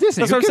belongs out. to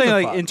Disney. That's Who what I'm gives saying. a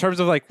Like fuck? in terms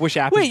of like which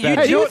app Wait, is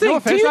better. do you no think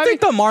offense,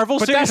 the Marvel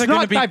but series that's are going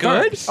to not be that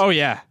good? good. Oh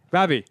yeah.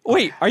 Ravi.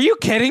 Wait, are you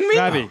kidding me?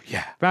 Ravi.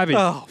 yeah. Ravi.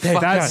 Oh, Hey,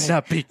 fuck that's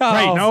that. be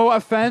right. No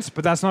offense,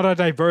 but that's not a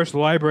diverse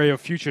library of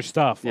future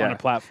stuff on Yeah. a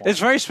platform. It's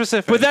very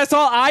specific. But that's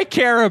all I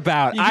care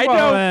about. I Well,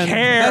 don't then,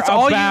 care That's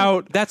all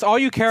about. that's all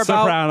you care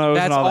Sopranos about. and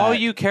That's all all that.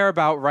 you care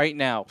about right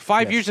now.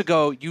 5 years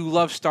ago, you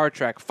loved Star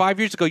Trek. 5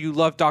 years ago, you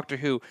loved Doctor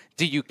Who.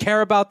 Do you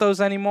care about those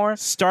anymore?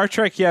 Star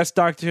Trek, yes.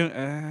 Doctor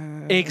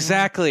Who.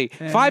 Exactly.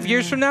 5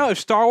 years from now, if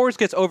Star Wars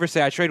gets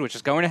oversaturated, which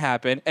is going to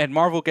happen, and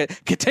Marvel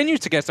continues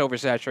to get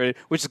oversaturated,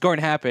 which is going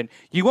to happen,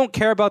 you won't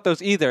care about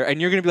those either, and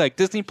you're going to be like,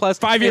 Disney Plus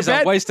 5 year is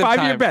bet. a waste of time.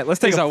 5 year bet. Let's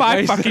take Is a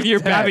waste of 5 year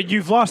time. bet. Ravi,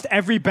 you've lost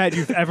every bet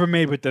you've ever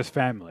made with this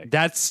family.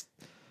 That's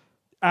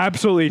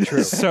Absolutely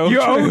true. So you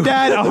owe true.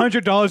 Dad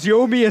 $100.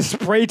 You owe me a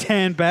spray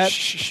tan bet.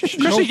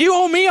 Christian, you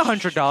owe me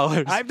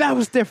 $100. That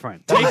was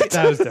different.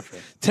 That was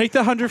different. take the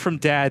 100 from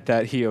Dad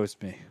that he owes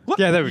me.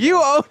 Yeah, there we go. You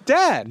owe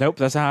Dad. Nope,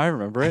 that's how I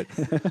remember it.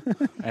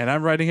 And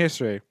I'm writing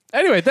history.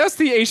 Anyway, that's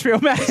the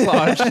HBO Max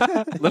launch.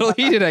 Little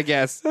heated, I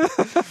guess.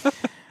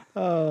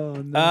 Oh,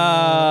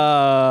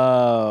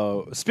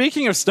 no.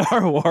 Speaking of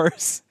Star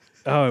Wars,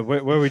 Oh, where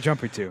are we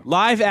jumping to?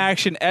 live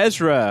action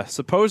Ezra.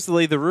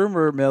 Supposedly, the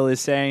rumor mill is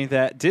saying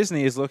that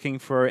Disney is looking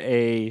for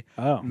a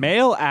Oh.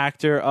 male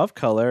actor of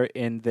color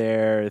in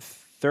their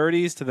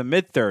 30s to the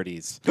mid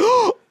 30s.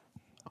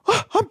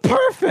 I'm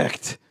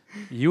perfect.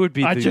 You would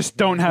be I the just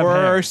don't have hair.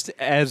 worst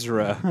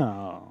Ezra.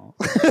 Oh.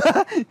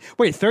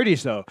 Wait,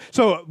 30s though.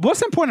 So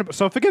what's important?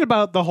 So forget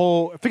about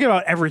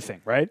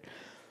everything, right?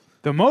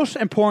 The most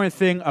important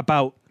thing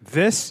about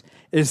this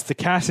is the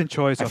casting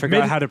choice I of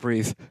forgot how to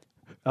breathe.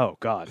 Oh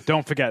God!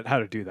 Don't forget how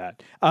to do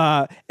that.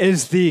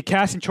 Is the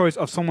casting choice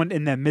of someone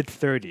in their mid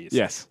 30s?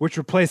 Yes. Which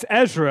would place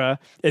Ezra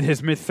in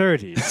his mid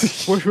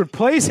 30s, which would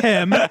place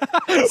him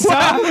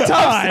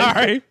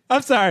sometime.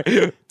 I'm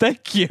sorry.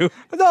 Thank you.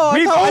 No, I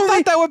We've thought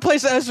only- that would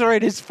place Ezra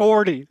in his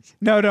 40s.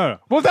 No.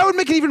 Well, that would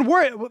make it even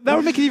worse. That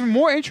would make it even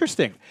more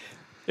interesting.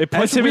 It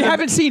puts Ezra, him we in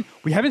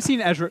haven't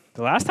seen Ezra.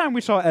 The last time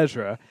we saw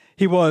Ezra,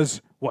 he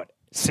was what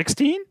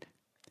 16.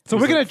 So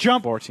we're like gonna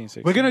jump 14,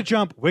 16.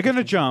 We're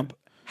gonna jump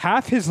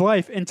half his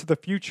life into the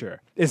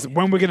future is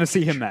when we're gonna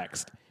see him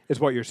next. Is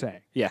what you're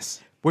saying?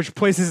 Yes. Which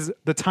places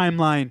the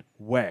timeline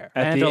where?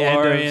 At the end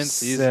Mandalorian of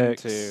season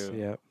 6. 2.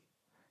 Yep.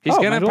 He's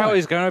Oh, gonna Mandalorian.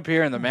 he's gonna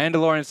appear in the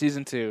Mandalorian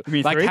season 2. You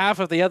mean Like 3? half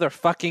of the other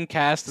fucking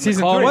cast in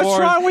Season the Clone 3. Wars. What's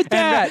wrong with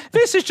and that?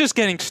 This is just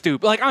getting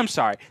stupid. Like, I'm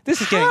sorry. This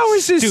is getting How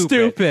is this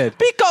stupid?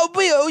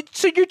 Because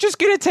so you're just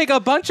gonna take a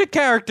bunch of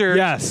characters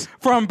Yes.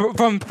 from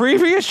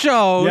previous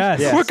shows. Yes.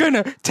 Yes. We're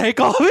gonna take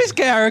all his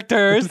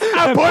characters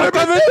and put put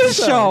them in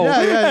this show.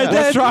 Yeah, yeah, yeah. And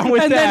What's then, wrong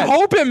with and that? then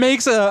hope it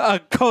makes a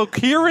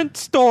coherent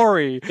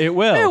story. It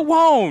will. It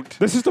won't.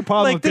 This is the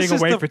problem Like, of being this is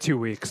away the- for 2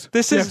 weeks.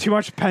 this You is- have too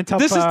much pent up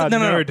This is no,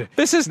 nerd.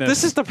 This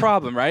is the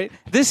problem, right?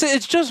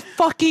 It's just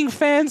fucking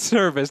fan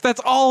service.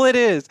 That's all it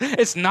is.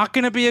 It's not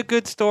going to be a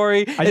good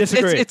story. I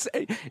disagree. It's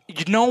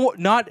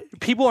not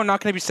people are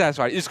not going to be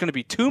satisfied. It's going to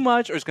be too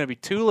much or it's going to be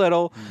too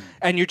little,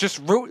 and you're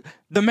just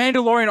the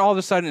Mandalorian. All of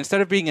a sudden,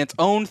 instead of being its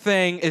own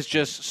thing, is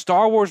just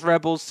Star Wars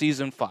Rebels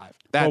season 5.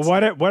 That's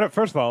Well,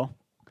 first of all,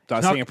 Not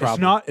it's seeing a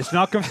problem. It's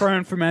not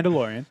confirmed for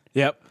Mandalorian.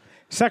 Yep.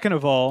 Second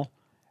of all,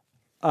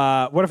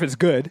 what if it's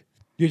good?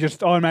 You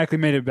just automatically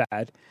made it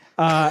bad.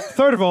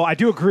 Third of all, I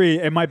do agree.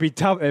 It might be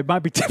tough. It might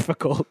be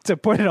difficult to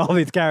put in all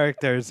these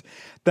characters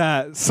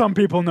that some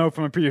people know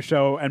from a previous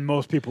show and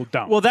most people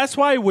don't. Well, that's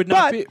why it would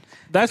not But- be.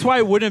 That's why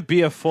it wouldn't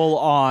be a full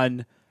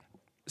on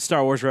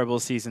Star Wars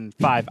Rebels season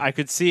 5. I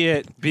could see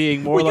it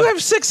being more. Well, like, you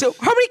have 6. How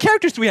many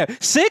characters do we have?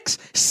 6?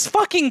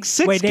 Fucking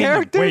 6 Wait, name them.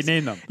 characters. Wait,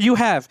 name them. You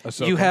have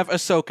Ahsoka.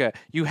 Ahsoka.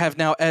 You have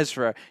now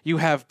Ezra. You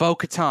have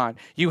Bo-Katan.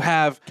 You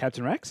have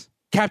Captain Rex.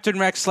 Captain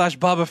Rex /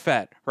 Boba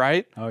Fett.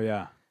 Right. Oh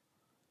yeah,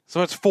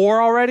 So it's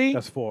 4 already.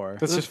 that's 4.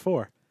 that's just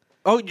 4.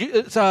 Oh,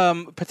 it's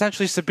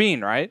potentially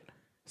Sabine, right?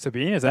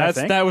 Sabine, is that a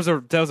thing? That was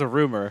a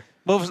rumor.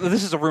 Well,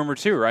 this is a rumor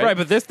too, right? Right,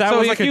 but that So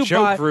was if like a you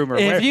joke buy- rumor.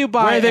 if you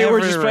buy where they were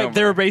every just rumor.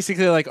 they were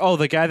basically like, oh,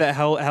 the guy that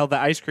held the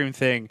ice cream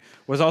thing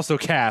was also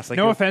cast. Like,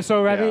 No it- offense,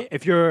 though, Ravi. Yeah.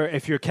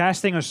 If you're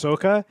casting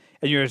Ahsoka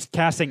and you're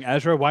casting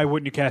Ezra, why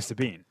wouldn't you cast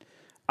Sabine?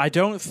 I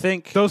don't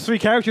think. Those 3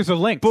 characters are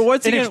linked, But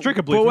once again,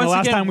 inextricably but from the once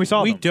last again, time we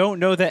saw we them. don't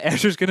know that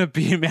Ezra's going to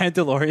be in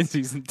Mandalorian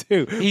season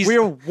 2. He's-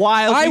 We're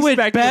wildly I would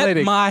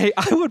speculating. bet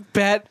I would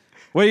bet.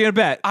 What are you going to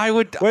bet? I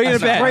would. What are you gonna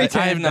bet? I Spray have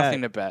tan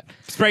nothing bet. to bet.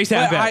 Spray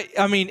tan But bet.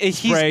 I mean,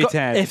 Spray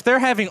tan. if they're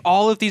having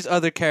all of these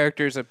other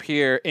characters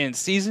appear in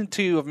season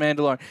 2 of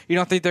Mandalorian, you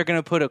don't think they're going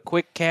to put a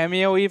quick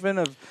cameo even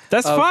of?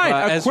 That's of, fine.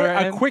 A Ezra quick-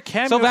 a in? quick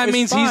cameo So that is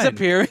means he's fine.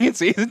 appearing in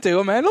season 2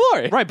 of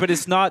Mandalorian. Right, but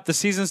it's not. The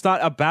season's not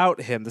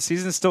about him. The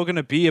season's still going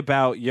to be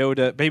about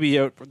Yoda, baby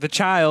Yoda, the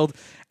child,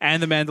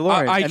 and the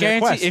Mandalorian. I and their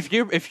quest.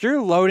 guarantee if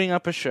you're loading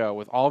up a show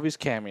with all these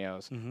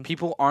cameos, Mm-hmm.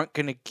 people aren't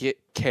gonna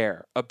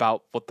care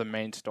about what the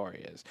main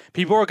story is.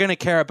 People are gonna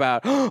care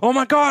about, oh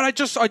my god,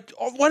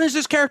 when is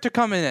this character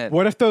coming in?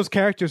 What if those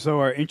characters, though,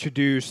 are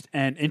introduced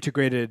and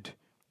integrated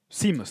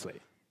seamlessly?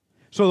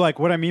 So, like,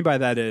 what I mean by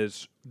that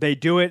is they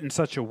do it in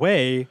such a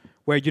way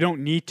where you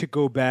don't need to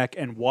go back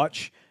and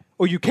watch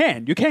or you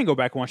can go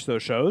back and watch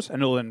those shows,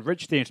 and it'll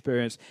enrich the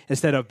experience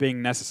instead of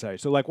being necessary.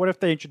 So, like, what if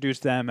they introduce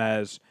them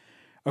as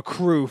a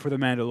crew for the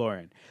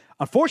Mandalorian?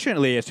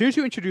 Unfortunately, as soon as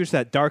you introduce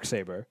that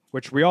Darksaber,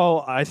 which we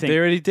all, I think, They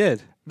already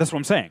did. that's what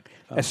I'm saying.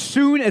 As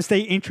soon as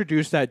they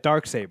introduced that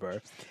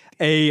Darksaber,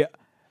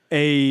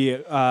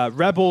 a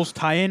Rebels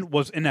tie-in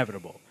was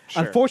inevitable.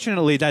 Sure.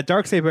 Unfortunately, that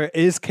Darksaber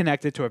is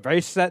connected to a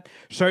very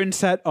certain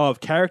set of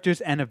characters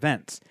and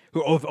events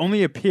who have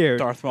only appeared,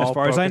 Darth Maul, as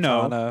far as I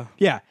know,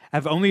 Bo-Katan.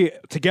 have only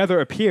together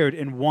appeared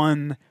in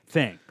one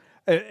thing.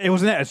 It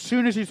was as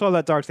soon as you saw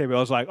that Darksaber, I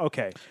was like,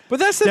 okay. But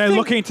that's the they're thing.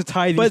 looking to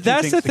tie these But two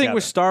that's things the thing together.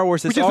 with Star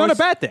Wars. Which is not a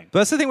bad thing. But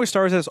that's the thing with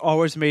Star Wars that's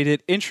always made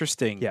it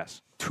interesting.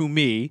 Yes. To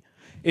me,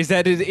 is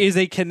that it is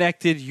a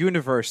connected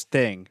universe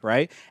thing,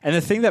 right? And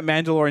the thing that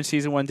Mandalorian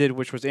season 1 did,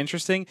 which was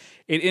interesting,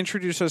 it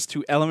introduced us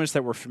to elements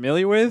that we're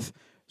familiar with,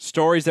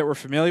 stories that we're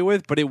familiar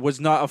with, but it was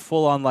not a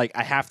full on like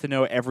I have to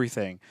know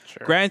everything.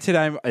 Sure. Granted,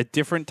 I'm a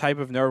different type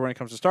of nerd when it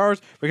comes to Star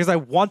Wars because I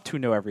want to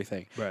know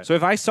everything. Right. So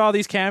if I saw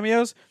these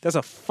cameos, that's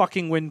a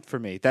fucking win for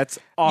me. That's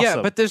awesome.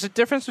 Yeah, but there's a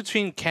difference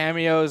between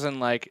cameos and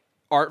like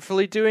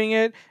artfully doing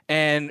it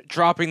and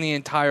dropping the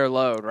entire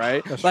load,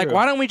 right? Like, true.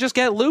 why don't we just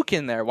get Luke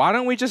in there? Why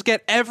don't we just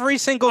get every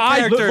single I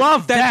character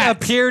love that that.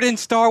 appeared in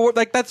Star Wars?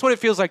 Like, that's what it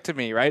feels like to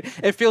me, right?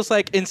 It feels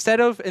like instead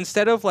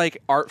of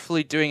like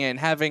artfully doing it and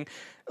having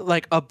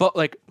like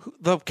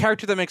the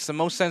character that makes the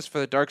most sense for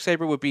the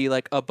Darksaber would be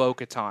like a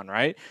Bo-Katan,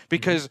 right?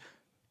 Because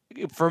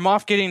for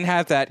Moff Gideon to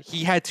have that,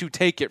 he had to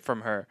take it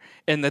from her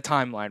in the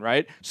timeline,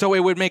 right? So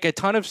it would make a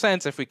ton of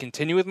sense if we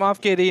continue with Moff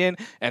Gideon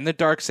and the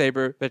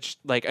Darksaber, that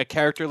like a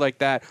character like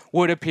that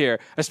would appear,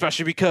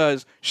 especially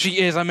because she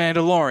is a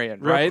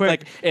Mandalorian, Real right? quick,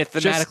 Like it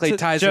thematically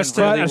ties in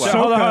really to- well.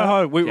 Hold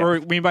on.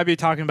 Yeah. We might be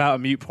talking about a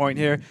mute point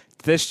here.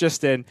 This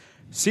just in.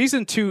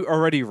 Season 2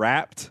 already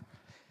wrapped.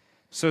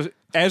 So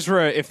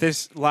Ezra, if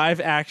this live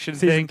action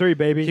Season thing, 3,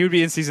 baby. he would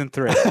be in season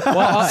 3.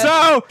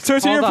 Well, so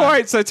to your hold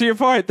on.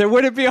 point, there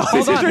wouldn't be all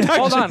these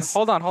introductions.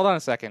 Hold on a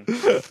second.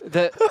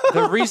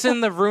 The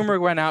reason the rumor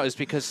went out is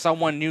because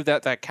someone knew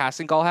that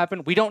casting call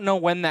happened. We don't know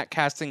when that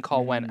casting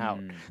call went out.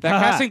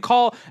 That casting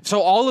call.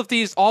 So all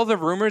the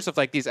rumors of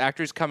like these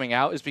actors coming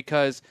out is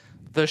because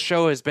the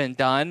show has been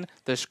done,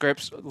 the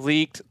scripts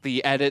leaked,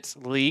 the edits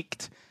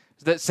leaked.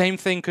 The same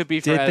thing could be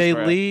for Did they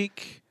Ezra.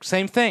 leak?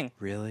 Same thing.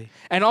 Really?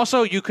 And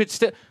also, you could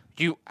still.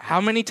 How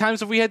many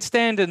times have we had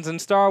stand-ins in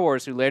Star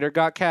Wars who later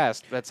got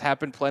cast? That's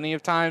happened plenty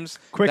of times.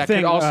 Quick that thing,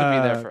 could also be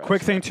there for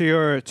quick us. thing to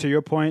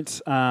your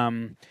points.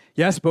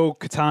 Yes,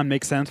 Bo-Katan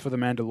makes sense for the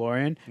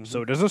Mandalorian.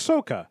 So does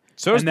Ahsoka.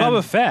 So does And then-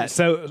 Boba Fett.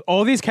 So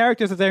all these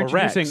characters that they're Or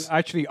Rex. introducing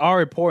actually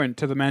are important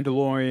to the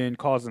Mandalorian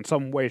cause in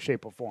some way,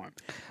 shape, or form.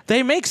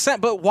 They make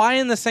sense, but why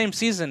in the same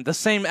season, the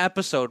same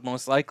episode,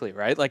 most likely,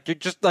 right? Like you're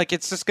just like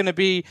it's just gonna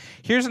be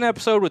here's an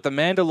episode with the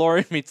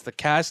Mandalorian meets the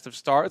cast of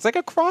Star. It's like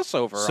a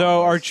crossover. So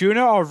almost.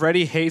 Arjuna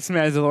already hates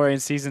Mandalorian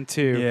season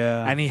 2,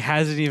 Yeah. and he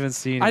hasn't even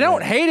seen it. I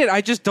don't yet. hate it.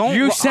 I just don't.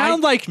 You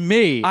sound like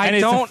me, I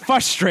and don't- it's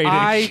frustrating.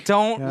 I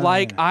don't Yeah.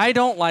 like. I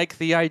don't like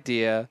the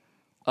idea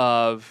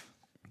of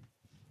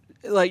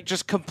like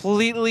just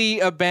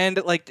completely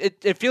abandoned. Like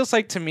it feels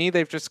like to me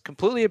they've just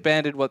completely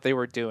abandoned what they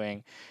were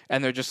doing,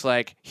 and they're just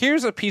like,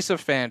 here's a piece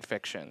of fan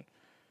fiction.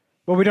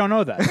 Well, we don't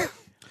know that.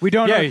 We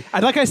don't Yeah. know.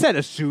 And like I said,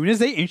 as soon as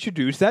they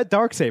introduce that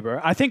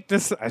Darksaber, I think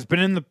this has been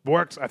in the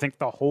works, I think,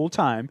 the whole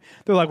time.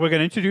 They're like, we're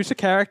going to introduce a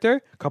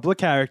couple of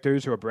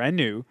characters who are brand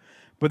new,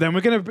 but then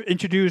we're going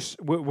to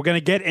we're going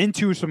to get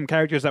into some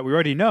characters that we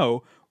already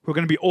know who are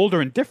going to be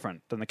older and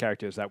different than the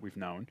characters that we've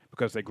known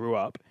because they grew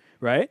up,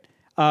 right?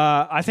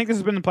 I think this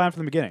has been the plan from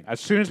the beginning. As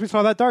soon as we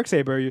saw that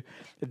Darksaber,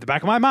 at the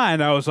back of my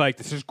mind, I was like,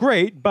 this is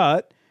great,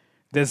 but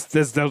there's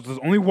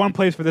only one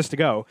place for this to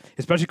go,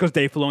 especially because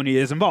Dave Filoni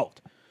is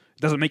involved.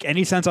 It doesn't make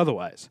any sense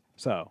otherwise.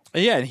 So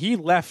Yeah, and he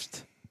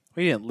left.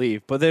 He didn't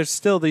leave, but there's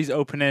still these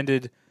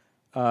open-ended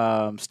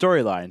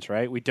storylines,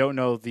 right? We don't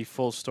know the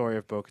full story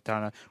of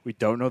Bo-Katan. We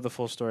don't know the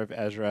full story of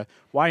Ezra.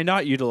 Why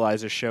not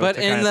utilize a show? But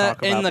to in kinda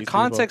talk the about in the these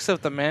context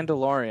of the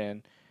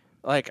Mandalorian,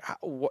 like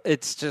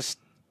it's just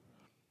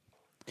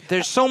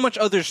there's so much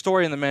other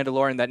story in the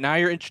Mandalorian that now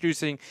you're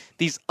introducing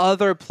these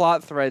other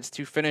plot threads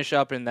to finish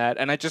up in that,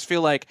 and I just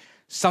feel like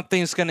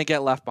something's going to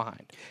get left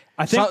behind.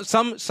 I think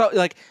some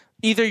like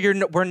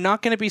either we're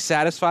not going to be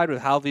satisfied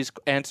with how these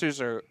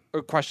answers or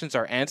questions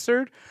are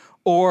answered,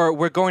 or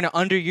we're going to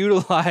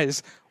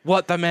underutilize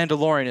what the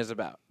Mandalorian is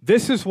about.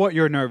 this is what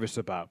you're nervous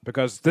about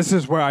because this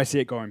is where I see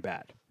it going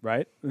bad,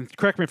 right? And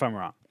correct me if I'm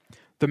wrong.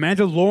 The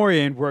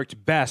Mandalorian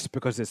worked best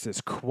because it's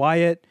this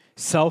quiet,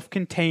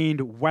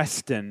 self-contained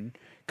Western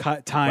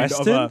kind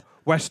of a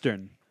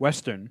Western.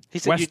 He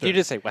said you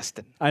did say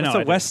Weston. I know. What's a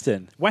I did.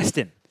 Weston?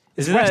 Weston.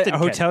 Isn't Weston, that a Ken.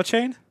 hotel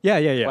chain? Yeah.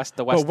 The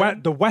But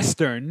Western? the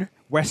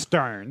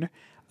Western,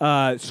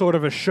 sort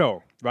of a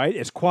show, right?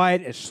 It's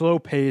quiet, it's slow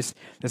paced.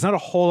 There's not a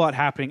whole lot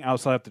happening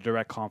outside of the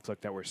direct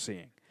conflict that we're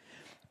seeing.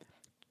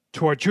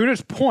 To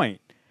Arjuna's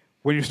point,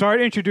 when you start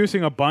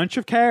introducing a bunch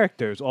of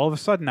characters, all of a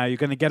sudden now you're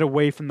going to get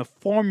away from the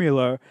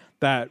formula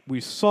that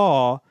we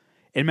saw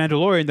in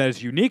Mandalorian that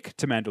is unique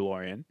to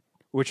Mandalorian,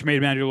 which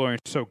made Mandalorian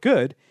so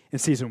good in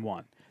season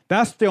 1.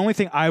 That's the only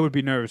thing I would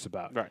be nervous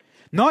about. Right.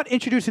 Not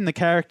introducing the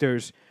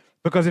characters,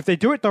 because if they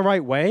do it the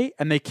right way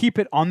and they keep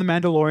it on the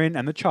Mandalorian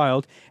and the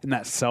child in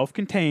that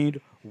self-contained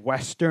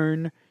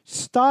Western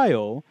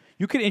style,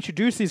 you can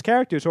introduce these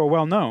characters who are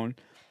well known,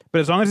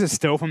 but as long as it's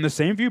still from the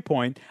same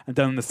viewpoint and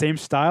done in the same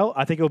style,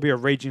 I think it'll be a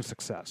raging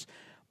success.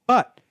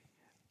 But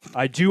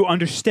I do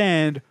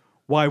understand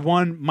why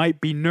one might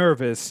be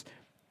nervous,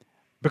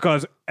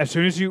 because as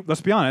soon as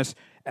let's be honest,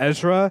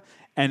 Ezra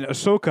and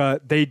Ahsoka,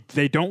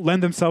 they don't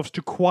lend themselves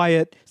to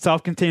quiet,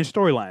 self-contained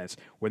storylines.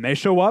 When they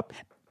show up,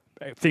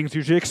 things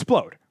usually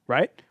explode,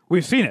 right?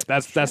 We've seen it.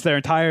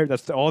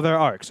 That's all their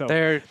arc. So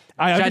They're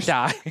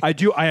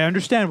Jedi. I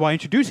understand why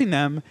introducing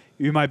them,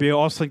 you might be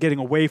also getting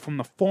away from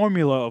the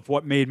formula of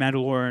what made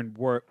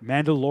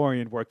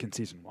Mandalorian work in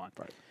season 1.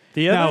 Right.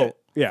 The other,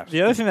 Yeah.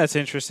 The other thing that's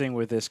interesting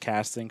with this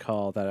casting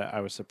call that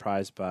I was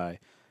surprised by,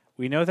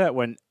 we know that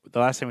when the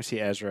last time we see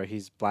Ezra,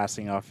 he's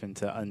blasting off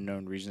into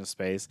unknown region of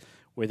space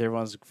with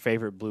everyone's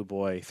favorite blue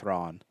boy,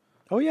 Thrawn.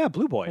 Oh yeah,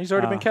 Blue Boy. He's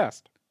already been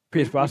cast.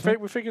 Pierce Brosnan.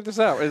 We figured this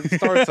out. It's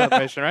Star Wars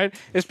Celebration, right?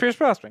 It's Pierce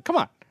Brosnan. Come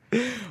on.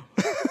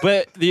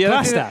 But the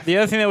other staff. thing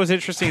that was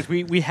interesting is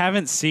we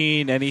haven't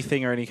seen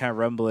anything or any kind of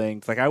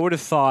rumblings. Like I would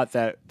have thought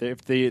that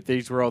if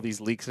these were all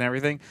these leaks and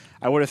everything,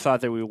 I would have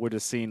thought that we would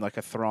have seen like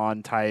a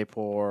Thrawn type,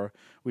 or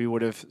we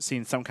would have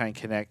seen some kind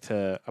of connect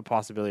to a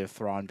possibility of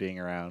Thrawn being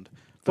around.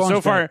 But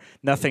so far,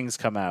 nothing's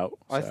come out.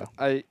 So.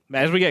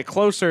 As we get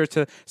closer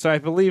to, I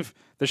believe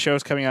the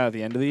show's coming out at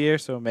the end of the year.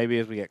 So maybe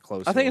as we get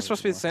closer, I think it's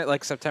supposed to be the same,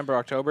 like September,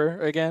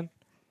 October again.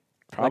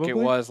 Probably.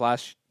 Like it was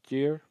last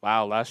year.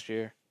 Wow, last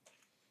year.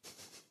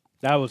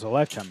 That was a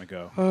lifetime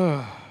ago.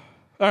 All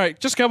right,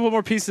 just a couple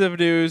more pieces of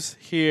news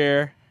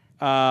here.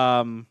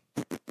 Flash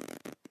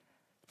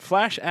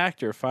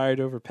actor fired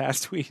over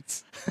past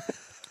tweets.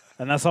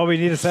 And that's all we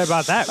need to say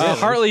about that. Really.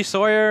 Hartley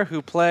Sawyer,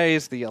 who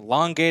plays the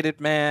elongated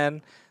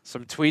man,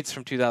 some tweets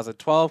from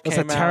 2012 That's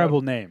came out. a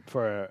terrible name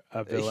for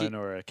a villain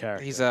or a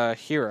character. He's a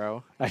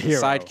hero. A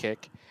hero.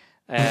 Sidekick.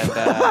 And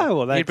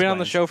Well, that he'd been on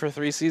the explains. show for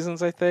 3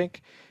 seasons, I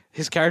think.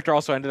 His character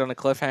also ended on a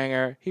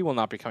cliffhanger. He will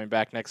not be coming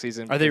back next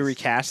season. Are they because-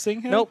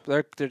 recasting him? Nope,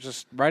 they're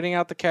just writing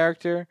out the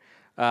character.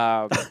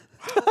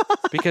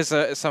 Because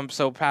some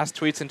past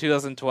tweets in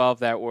 2012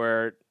 that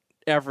were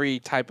every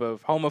type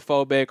of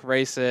homophobic,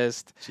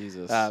 racist,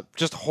 Jesus.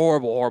 just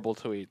horrible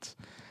tweets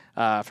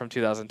from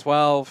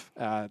 2012.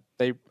 I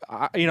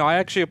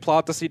actually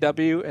applaud the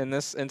CW in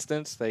this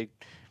instance. They,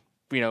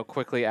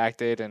 quickly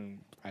acted,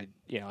 and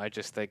I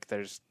just think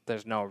there's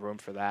no room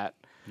for that.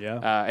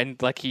 Yeah. And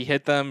like he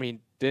hit them, he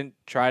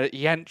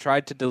hadn't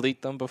tried to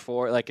delete them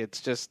before. Like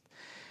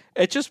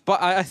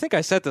but I think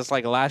I said this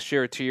like last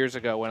year or 2 years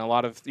ago when a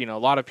lot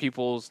of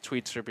people's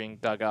tweets are being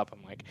dug up.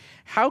 I'm like,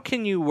 how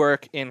can you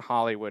work in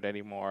Hollywood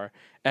anymore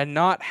and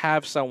not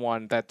have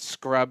someone that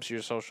scrubs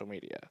your social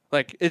media?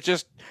 Like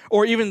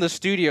or even the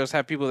studios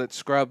have people that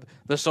scrub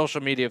the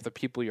social media of the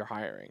people you're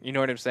hiring. You know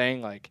what I'm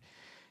saying? Like,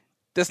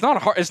 it's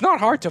not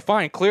hard to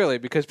find clearly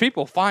because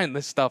people find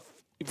this stuff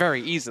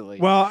very easily.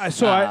 Well,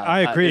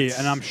 I agree,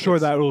 and I'm sure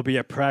that will be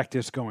a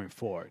practice going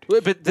forward.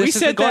 But this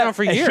has been going on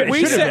for years.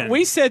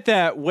 We said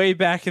that way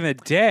back in the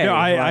day. No,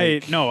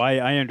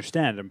 I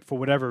understand. And for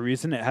whatever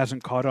reason, it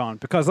hasn't caught on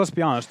because let's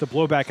be honest, the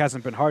blowback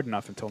hasn't been hard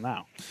enough until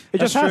now. It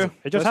just hasn't.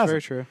 It just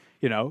hasn't. Very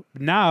true.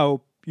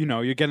 Now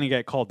you're going to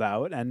get called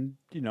out, and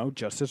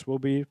justice will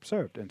be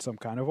served in some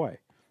kind of way.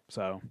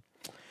 So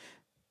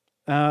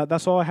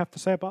that's all I have to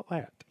say about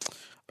that.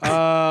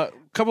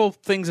 Couple of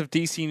things of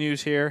DC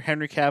news here.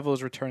 Henry Cavill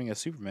is returning as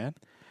Superman.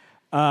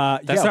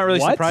 That's not really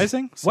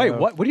surprising. Wait, So-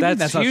 what? What do you mean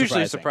That's not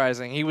hugely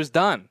surprising. He was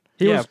done.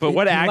 But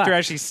what he actor left.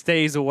 actually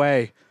stays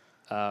away?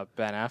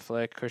 Ben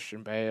Affleck,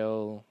 Christian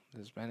Bale,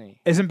 there's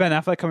many. Isn't Ben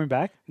Affleck coming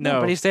back?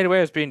 No, but he stayed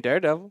away as being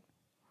Daredevil.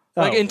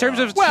 Like in terms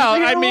of Well,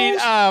 I superhero mean,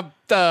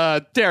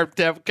 roles,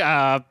 Daredevil.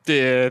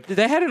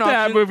 they had an option.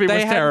 that movie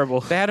was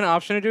terrible. They had an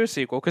option to do a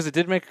sequel because it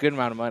did make a good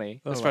amount of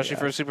money, my especially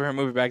for a God. superhero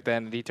movie back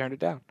then, and he turned it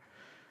down.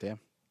 Damn.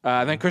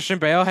 And then Christian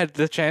Bale had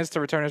the chance to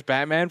return as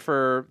Batman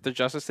for the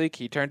Justice League.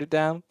 He turned it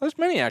down. There's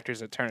many actors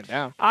that turn it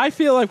down. I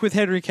feel like with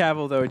Henry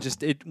Cavill though,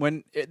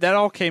 when that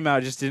all came out,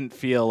 it just didn't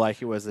feel like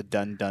it was a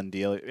done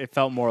deal. It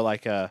felt more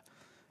like I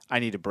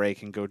need a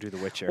break and go do The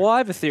Witcher. Well, I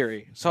have a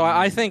theory. So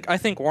I think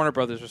Warner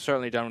Brothers was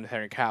certainly done with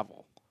Henry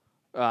Cavill.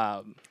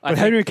 But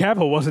Henry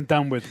Cavill wasn't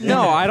done with. No,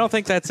 Warner. I don't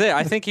think that's it.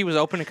 I think he was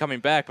open to coming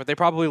back, but they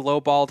probably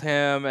lowballed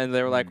him, and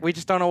they were like, we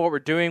just don't know what we're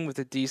doing with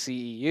the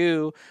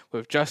DCEU,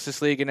 with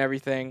Justice League and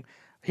everything.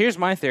 Here's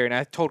my theory, and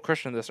I told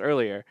Christian this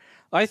earlier.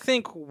 I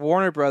think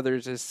Warner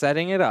Brothers is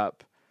setting it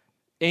up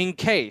in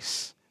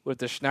case, with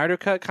the Snyder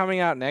Cut coming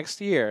out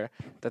next year,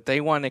 that they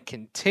want to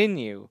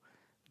continue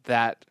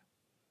that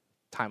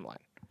timeline.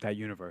 That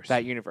universe.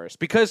 That universe.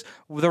 Because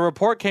the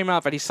report came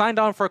out that he signed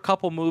on for a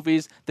couple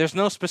movies. There's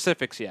no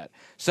specifics yet.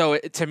 So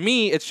to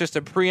me, it's just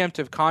a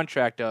preemptive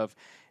contract of,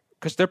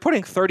 because they're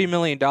putting $30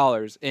 million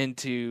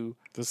into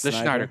the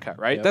Snyder Cut,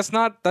 right?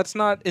 Yep. That's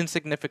not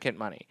insignificant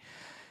money.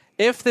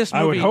 If this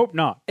movie, I would hope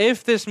not.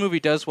 If this movie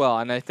does well,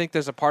 and I think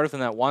there's a part of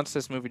them that wants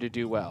this movie to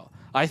do well,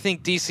 I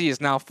think DC is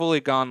now fully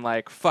gone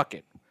like, fuck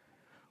it.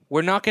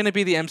 We're not going to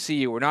be the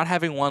MCU. We're not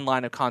having one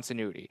line of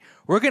continuity.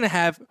 We're going to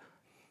have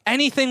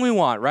anything we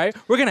want, right?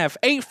 We're going to have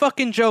 8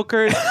 fucking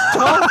Jokers,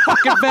 12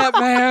 fucking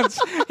Batmans,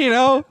 you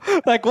know?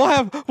 Like we'll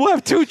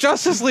have 2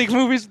 Justice League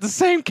movies with the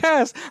same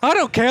cast. I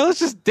don't care. Let's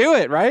just do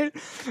it, right?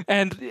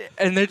 And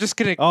they're just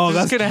going to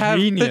that's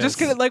genius. they're just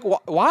going to like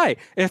why?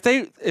 If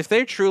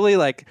they truly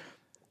like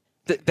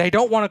they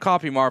don't want to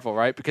copy Marvel,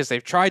 right? Because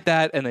they've tried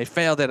that and they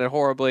failed at it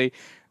horribly.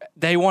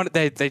 They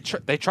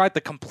tried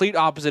the complete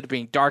opposite of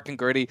being dark and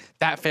gritty.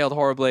 That failed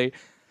horribly.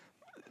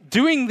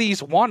 Doing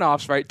these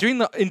one-offs, right? Doing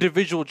the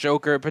individual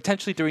Joker,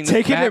 potentially doing the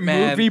Taking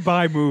Batman, it movie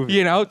by movie.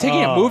 you know, taking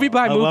it movie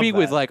by I love movie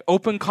with that. like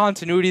open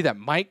continuity that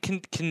might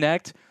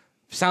connect.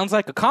 Sounds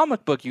like a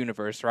comic book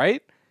universe,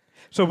 right?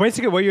 So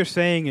basically, what you're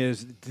saying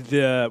is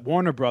the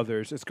Warner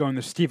Brothers is going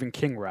the Stephen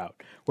King route,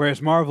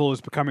 whereas Marvel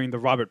is becoming the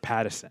Robert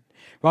Pattinson.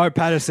 Robert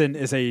Pattinson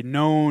is a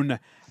known.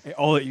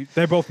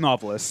 They're both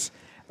novelists.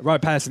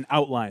 Robert Pattinson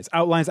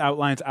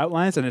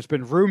outlines, and it's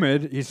been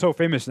rumored he's so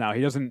famous now.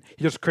 He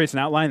just creates an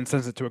outline and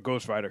sends it to a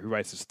ghostwriter who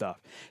writes his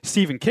stuff.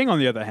 Stephen King, on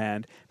the other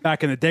hand,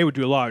 back in the day would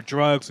do a lot of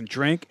drugs and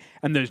drink,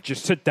 and then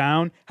just sit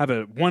down, have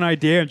one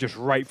idea, and just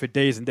write for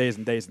days and days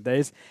and days and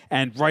days,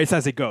 and writes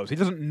as it goes. He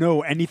doesn't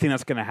know anything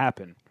that's going to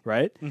happen,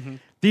 right? Mm-hmm.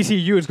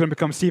 DCU is going to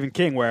become Stephen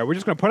King, where we're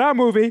just going to put out a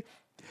movie,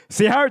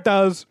 see how it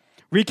does.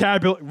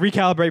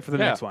 Recalibrate for the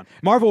next one.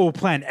 Marvel will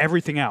plan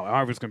everything out.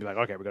 Marvel's going to be like,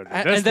 okay, we're going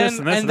to do this,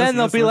 and then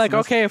they'll be like,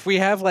 okay, if we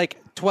have like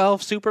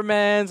 12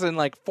 Supermans and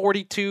like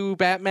 42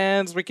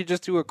 Batmans, we could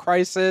just do a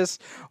Crisis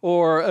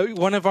or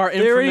one of our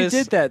infamous. They already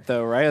did that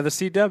though, right? Of the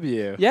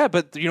CW. Yeah,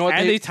 but you know what?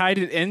 And they tied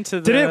it into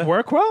the. Did it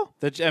work well?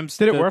 Did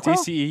it work well?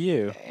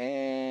 DCEU.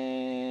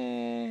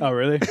 Oh,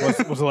 really?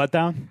 Was a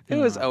letdown? It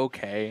was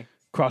okay.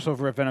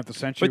 Crossover event of the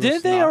century. But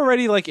didn't they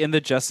already, like, in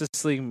the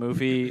Justice League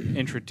movie,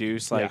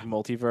 introduce, like,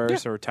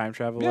 multiverse or time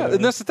travel? Yeah,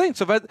 and that's the thing.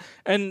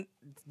 And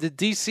the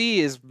DC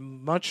is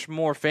much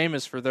more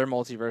famous for their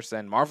multiverse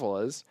than Marvel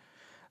is.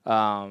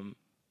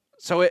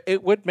 So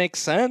it would make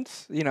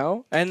sense, you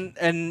know? And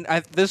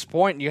at this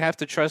point, you have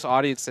to trust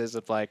audiences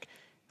of, like,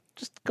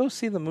 just go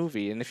see the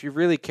movie. And if you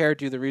really care,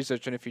 do the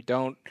research. And if you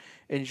don't,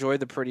 enjoy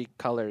the pretty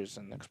colors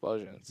and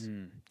explosions.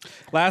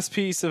 Last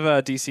piece of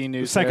DC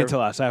news. Second to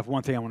last. I have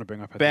one thing I want to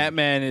bring up.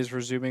 Batman is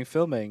resuming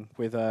filming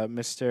with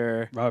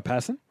Mr. Robert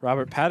Pattinson?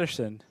 Robert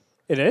Pattinson.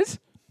 It is?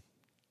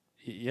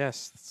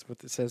 Yes, that's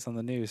what it says on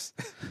the news.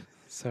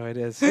 So it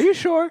is. Are you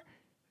sure?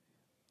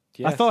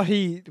 Yes. I thought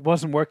he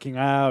wasn't working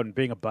out and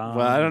being a bum.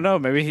 Well, I don't know.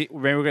 Maybe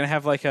we're gonna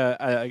have like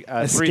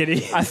a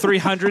skinny. a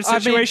 300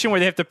 situation where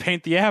they have to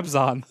paint the abs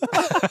on.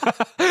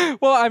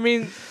 Well, I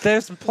mean,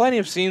 there's plenty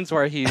of scenes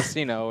where he's,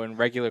 you know, in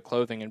regular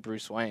clothing in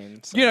Bruce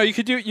Wayne. So. You know, you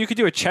could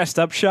do a chest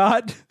up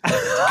shot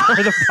for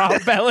the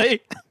pot belly.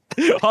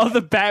 All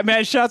the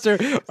Batman shots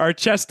are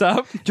chest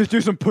up. Just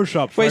do some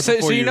push-ups. Wait, right so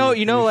before you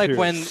know like shoot.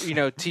 when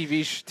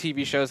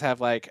TV shows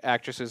have like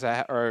actresses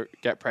that or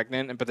get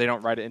pregnant, but they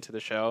don't write it into the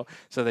show,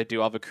 so they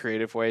do all the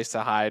creative ways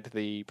to hide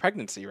the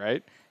pregnancy,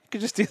 right? You could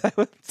just do that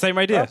with Same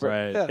idea, Robert.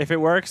 right? Yeah. If it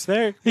works,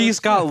 there.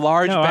 He's got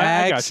large No, I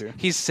bags. got you.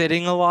 He's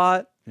sitting a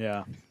lot.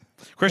 Yeah.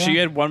 Christian, you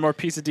had one more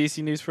piece of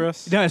DC news for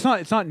us? No,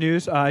 it's not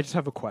news. I just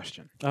have a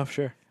question. Oh,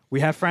 sure. We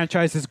have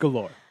franchises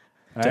galore.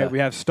 All right? We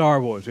have Star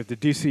Wars, we have the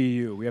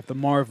DCU, we have the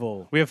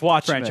Marvel We have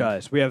Watchmen.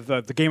 franchise, we have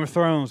the Game of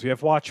Thrones, we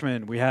have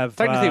Watchmen, we have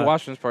Technically,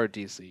 Watchmen's part of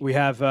DC. we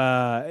have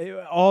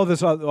all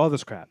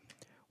this crap.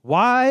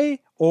 Why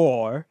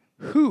or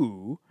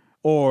who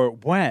or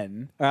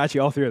when? Actually,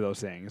 all three of those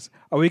things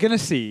are we going to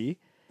see?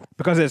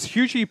 Because it's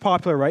hugely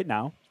popular right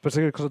now,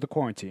 especially because of the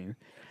quarantine.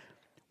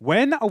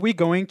 When are we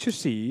going to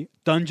see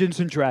Dungeons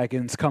and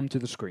Dragons come to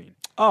the screen?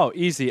 Oh,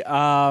 easy.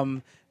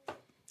 I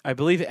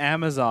believe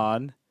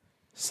Amazon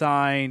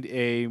signed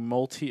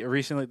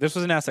recently. This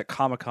was announced at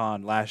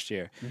Comic-Con last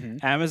year.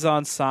 Mm-hmm.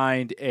 Amazon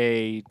signed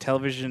a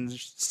television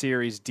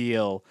series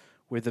deal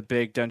with a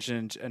big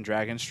Dungeons and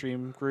Dragons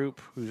stream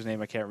group whose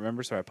name I can't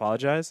remember, so I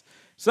apologize.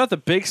 It's not the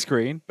big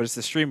screen, but it's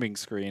the streaming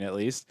screen at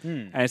least,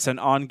 and it's an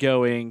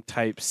ongoing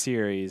type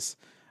series.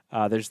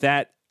 There's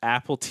that.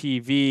 Apple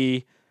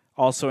TV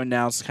also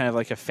announced kind of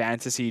like a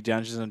fantasy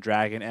Dungeons and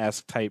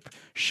Dragon-esque type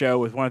show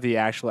with one of the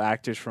actual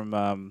actors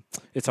from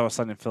It's Always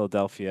Sunny in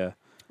Philadelphia.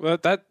 Well,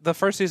 the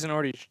first season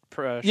already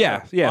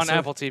Yeah, on so-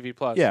 Apple TV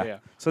Plus. Yeah.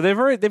 So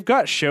they've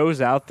got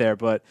shows out there,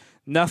 but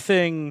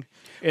nothing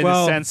in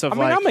the sense of I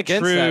mean, like I'm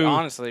against true that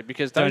honestly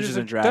because Dungeons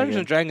and Dragons. Dungeons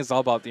and Dragons is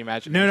all about the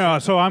imagination. No.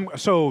 So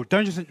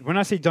when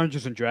I say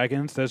Dungeons and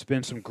Dragons, there's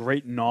been some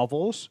great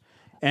novels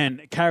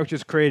and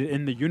characters created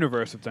in the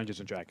universe of Dungeons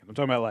and Dragons. I'm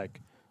talking about like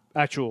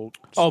actual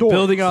stories.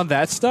 building on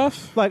that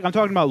stuff. Like I'm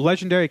talking about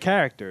legendary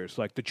characters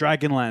like the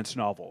Dragonlance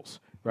novels,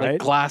 right?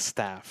 Like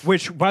Glassstaff.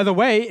 Which, by the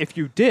way, if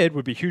you did,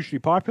 would be hugely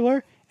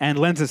popular and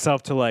lends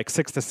itself to like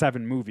 6 to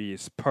 7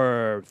 movies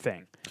per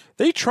thing.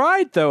 They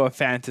tried though a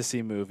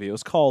fantasy movie. It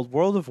was called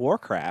World of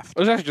Warcraft. It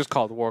was actually just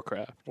called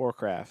Warcraft.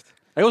 Warcraft.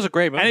 It was a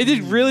great movie. and it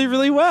did really,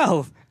 really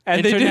well.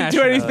 And they didn't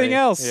do anything Internationally,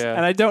 else, yeah.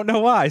 and I don't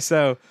know why.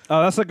 So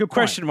Oh, that's a good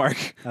question mark.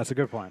 That's a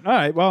good point. All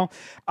right. Well,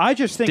 I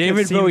just think it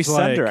David seems Bowie's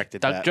son like- directed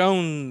Doug that.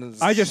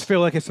 Jones. I just feel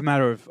like it's a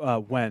matter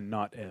of when,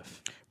 not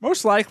if.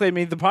 Most likely, I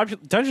mean, the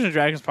Dungeons and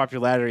Dragons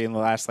popularity in the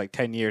last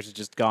 10 years has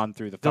just gone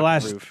through the The fucking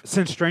last roof.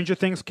 since Stranger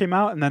Things came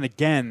out, and then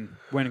again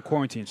when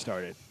quarantine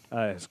started,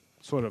 it's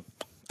sort of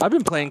I've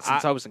been playing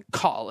since I was in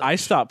college. I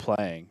stopped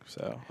playing,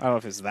 so I don't know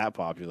if it's that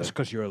popular. it's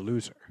because you're a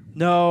loser.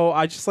 No,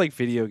 I just like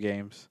video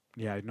games.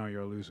 Yeah, I know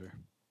you're a loser.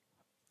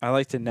 I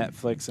like to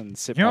Netflix and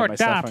sit You're by a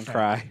myself and dapper.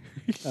 cry.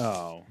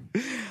 Oh,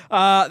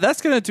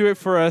 That's going to do it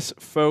for us,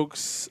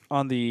 folks,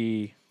 on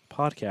the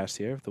podcast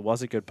here, the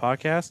Was It Good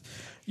podcast.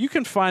 You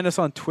can find us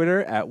on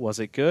Twitter at Was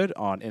It Good,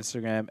 on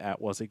Instagram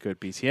at Was It Good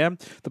BTM.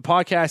 The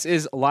podcast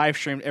is live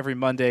streamed every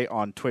Monday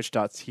on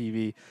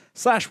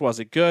twitch.tv/Was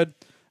It Good.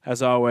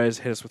 As always,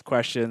 hit us with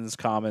questions,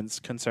 comments,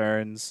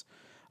 concerns.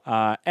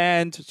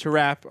 And to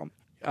wrap,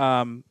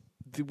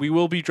 we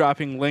will be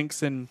dropping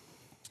links in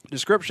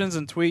descriptions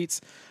and tweets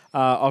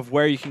of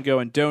where you can go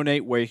and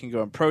donate, where you can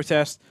go and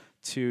protest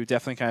to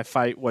definitely kind of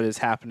fight what is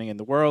happening in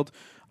the world.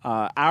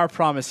 Our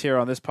promise here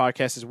on this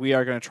podcast is we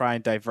are going to try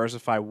and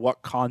diversify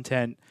what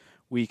content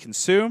we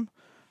consume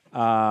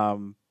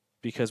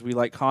because we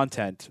like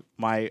content.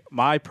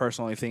 My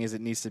personal thing is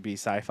it needs to be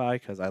sci-fi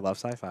because I love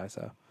sci-fi.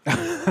 So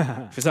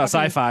if it's not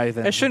sci-fi,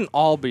 then it shouldn't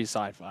all be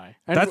sci-fi.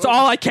 And that's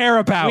all I care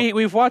about.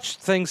 We've watched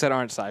things that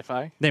aren't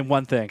sci-fi. Name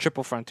one thing.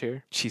 Triple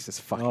Frontier. Jesus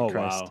fucking oh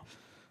Christ. wow.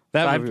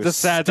 That movie was That's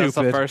sad. That's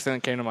the stupid. first thing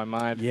that came to my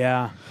mind.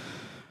 Yeah.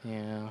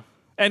 Yeah.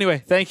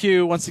 Anyway, thank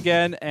you once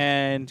again,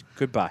 and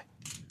goodbye.